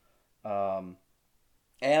cool. And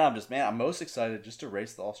I'm most excited just to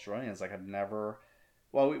race the Australians. Like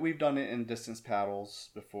we've done it in distance paddles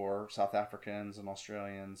before, South Africans and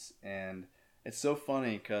Australians, and it's so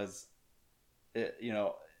funny because I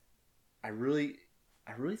really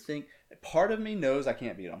think part of me knows I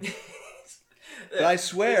can't beat them. But I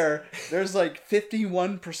swear there's like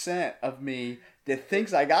 51% of me that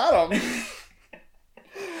thinks I got them. I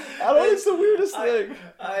don't know, it's the weirdest thing.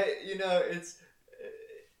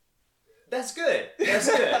 That's good. That's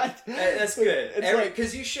good. That's good.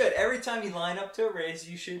 Because you should. Every time you line up to a race,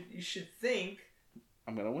 you should think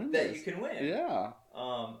I'm gonna win. That you can win. Yeah.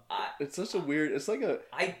 It's such a weird. It's like a.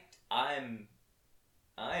 I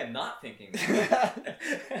am not thinking that.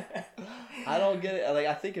 I don't get it. Like,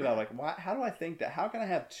 I think about why? How do I think that? How can I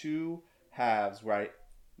have two halves where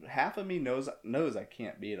half of me knows I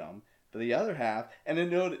can't beat them, but the other half, and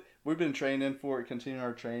then we've been training for it, continuing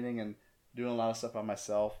our training and doing a lot of stuff by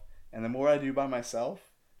myself. And the more I do by myself,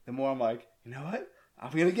 the more I'm like, you know what?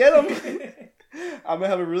 I'm gonna get them. I'm gonna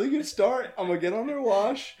have a really good start. I'm gonna get on their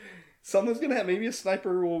wash. Something's gonna happen. Maybe a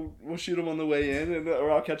sniper will shoot them on the way in, or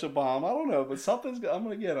I'll catch a bomb. I don't know, but I'm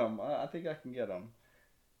gonna get them. I think I can get them.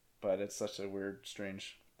 But it's such a weird,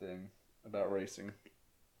 strange thing about racing.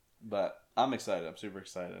 But I'm excited. I'm super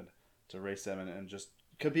excited to race them and just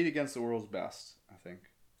compete against the world's best. I think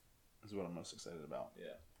is what I'm most excited about.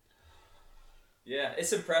 Yeah. Yeah,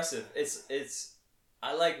 it's impressive. It's.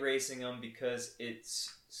 I like racing them because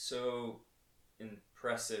it's so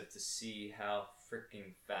impressive to see how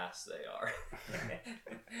freaking fast they are.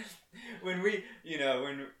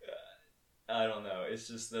 I don't know. It's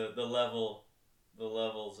just the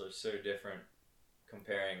levels are so different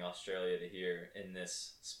comparing Australia to here in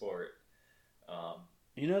this sport.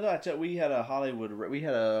 That we had we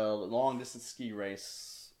had a long distance ski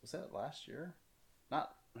race. Was that last year?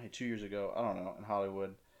 Not 2 years ago. I don't know, in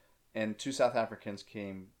Hollywood. And 2 South Africans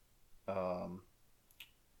came, and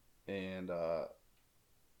I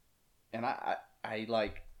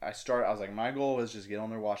was like, my goal is just get on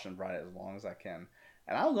their wash and ride it as long as I can.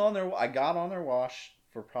 And I got on their wash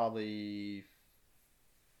for probably,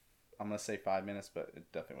 I'm going to say 5 minutes, but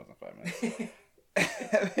it definitely wasn't 5 minutes.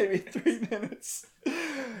 Maybe 3 minutes.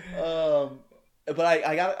 But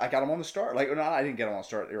I got them on the start. I didn't get them on the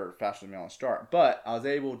start. They were faster than me on the start. But I was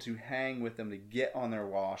able to hang with them to get on their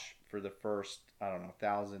wash for the first,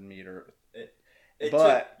 1,000 meter.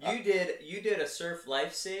 You did a surf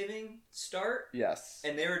life-saving start? Yes.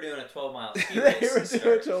 And they were doing a 12-mile ski race.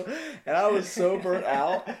 And I was so burnt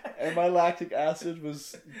out. And my lactic acid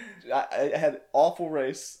was... I had an awful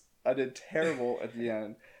race. I did terrible at the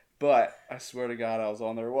end. But I swear to God, I was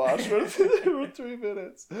on their watch for 3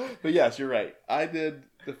 minutes. But yes, you're right. I did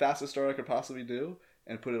the fastest start I could possibly do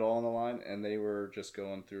and put it all on the line. And they were just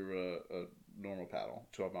going through a normal paddle,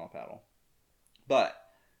 12-mile paddle. But...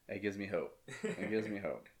 it gives me hope.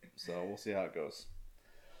 So we'll see how it goes.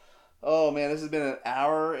 Oh man, this has been an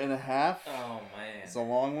hour and a half. Oh man, it's a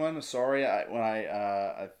long one. Sorry, when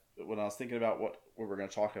I was thinking about what we're going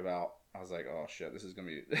to talk about, I was like, oh shit, this is gonna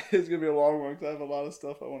be a long one because I have a lot of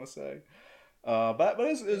stuff I want to say. But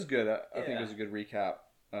it's good. I think it was a good recap.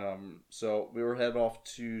 So we were headed off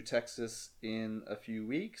to Texas in a few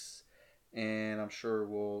weeks, and I'm sure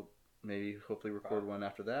we'll hopefully record one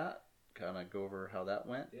after that. Kind of go over how that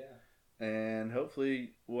went. Yeah. And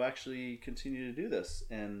hopefully we'll actually continue to do this,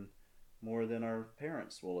 and more than our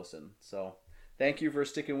parents will listen. So thank you for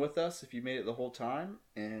sticking with us if you made it the whole time,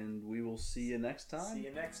 and we will see you next time. See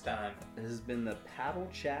you next time. This has been the Paddle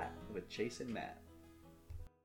Chat with Chase and Matt.